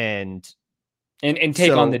 And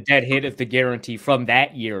take on the dead hit of the guarantee from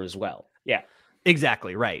that year as well. Yeah,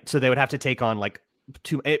 exactly right. So they would have to take on like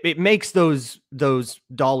it makes those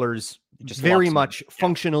dollars just very much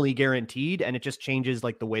functionally guaranteed, and it just changes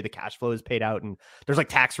like the way the cash flow is paid out, and there's like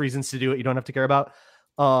tax reasons to do it you don't have to care about.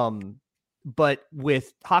 But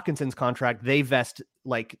with Hawkinson's contract, they vest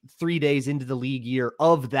like 3 days into the league year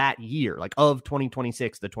of that year, like of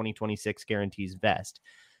 2026, the 2026 guarantees vest.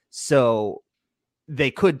 So they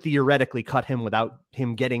could theoretically cut him without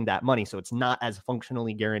him getting that money. So it's not as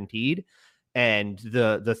functionally guaranteed. And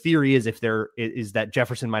the theory is is that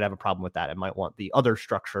Jefferson might have a problem with that and might want the other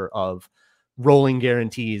structure of rolling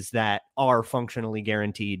guarantees that are functionally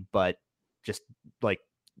guaranteed, but just like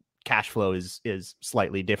cash flow is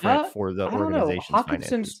slightly different for the organization's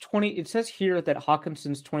Hawkinson's finances. It says here that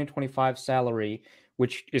Hawkinson's 2025 salary,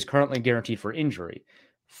 which is currently guaranteed for injury,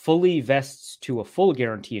 fully vests to a full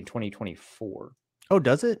guarantee in 2024. Oh,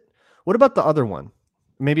 does it? What about the other one?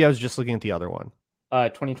 Maybe I was just looking at the other one.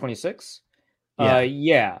 2026.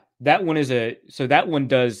 Yeah. That one that one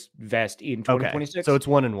does vest in 2026. Okay. So it's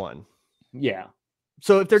 1 and 1. Yeah.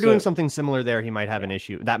 So if they're doing something similar there, he might have an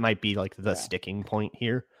issue. That might be like the sticking point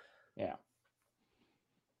here. Yeah.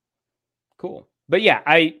 Cool. But yeah,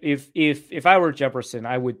 if I were Jefferson,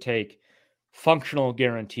 I would take functional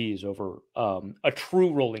guarantees over a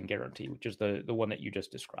true rolling guarantee, which is the one that you just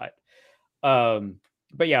described.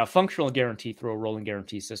 But yeah, a functional guarantee through a rolling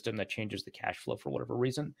guarantee system that changes the cash flow for whatever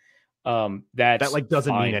reason. That like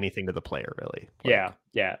doesn't mean anything to the player, really. Like,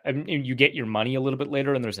 yeah. I mean, you get your money a little bit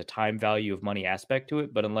later, and there's a time value of money aspect to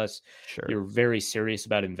it. But unless you're very serious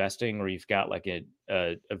about investing, or you've got like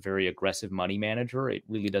a very aggressive money manager, it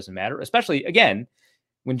really doesn't matter. Especially again,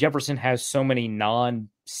 when Jefferson has so many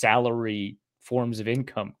non-salary forms of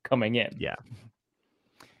income coming in. Yeah.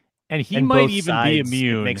 And he might even be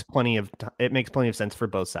immune. It makes plenty of sense for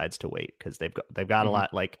both sides to wait because they've got a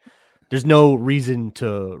lot. Like, there's no reason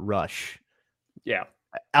to rush. Yeah.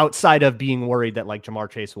 Outside of being worried that like Jamar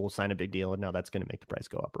Chase will sign a big deal and now that's going to make the price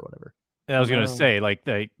go up or whatever. And I was going to say like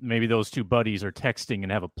maybe those two buddies are texting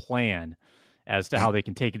and have a plan as to how they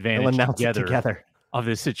can take advantage together of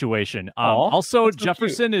this situation. Also,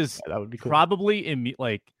 Jefferson is probably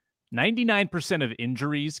like 99% of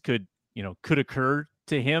injuries could occur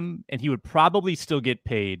to him, and he would probably still get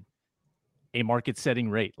paid a market-setting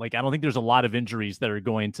rate. Like, I don't think there's a lot of injuries that are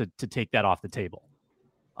going to take that off the table.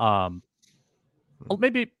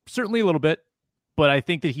 Maybe certainly a little bit, but I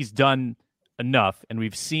think that he's done enough, and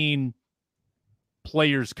we've seen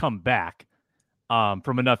players come back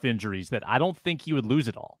from enough injuries that I don't think he would lose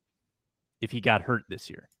it all if he got hurt this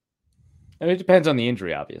year. I mean, it depends on the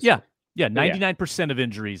injury, obviously. Yeah. 99% of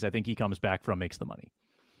injuries I think he comes back from makes the money.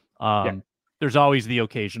 There's always the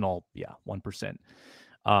occasional, 1%.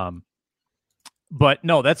 But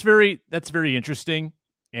no, that's very interesting,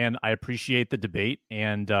 and I appreciate the debate.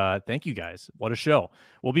 And thank you guys. What a show!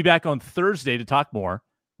 We'll be back on Thursday to talk more.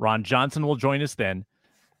 Ron Johnson will join us then.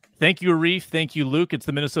 Thank you, Arif. Thank you, Luke. It's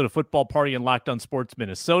the Minnesota Football Party and Locked On Sports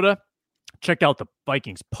Minnesota. Check out the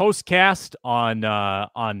Vikings postcast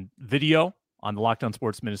on video on the Locked On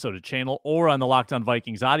Sports Minnesota channel or on the Locked On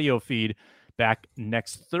Vikings audio feed. Back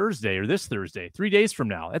next Thursday or this Thursday, 3 days from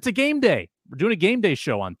now. It's a game day. We're doing a game day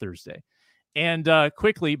show on Thursday. And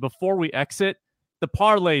quickly, before we exit, the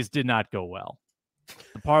parlays did not go well.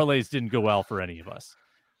 The parlays didn't go well for any of us.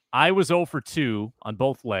 I was 0 for 2 on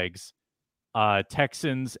both legs.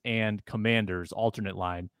 Texans and Commanders, alternate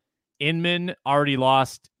line. Inman already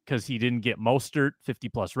lost because he didn't get Mostert,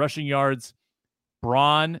 50-plus rushing yards.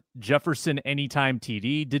 Braun, Jefferson, anytime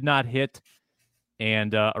TD did not hit.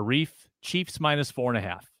 And Arif, Chiefs minus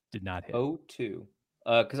 4.5 did not hit. 0-2.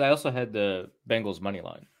 Because I also had the Bengals money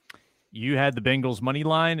line. You had the Bengals money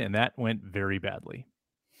line, and that went very badly.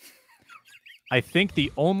 I think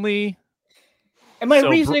the only And my So,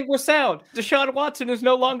 reasoning was sound. Deshaun Watson is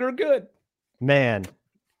no longer good. Man,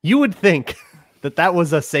 you would think that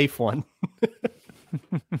was a safe one.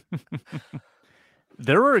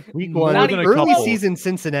 there were Week more one, than a early couple. season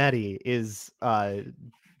Cincinnati is,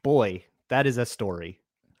 boy, that is a story.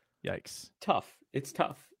 Yikes. Tough. It's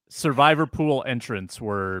tough. Survivor pool entrants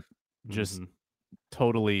were just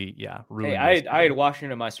totally, ruined. Hey, I had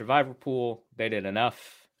Washington in my survivor pool. They did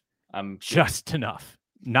enough. I'm just enough.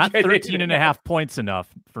 Not They did 13 and a half points enough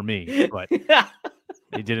for me, but enough.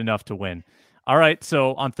 they did enough to win. All right,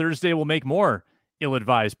 so on Thursday, we'll make more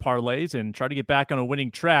ill-advised parlays and try to get back on a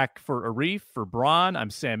winning track. For Arif, for Braun,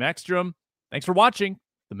 I'm Sam Ekstrom. Thanks for watching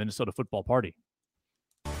the Minnesota Football Party.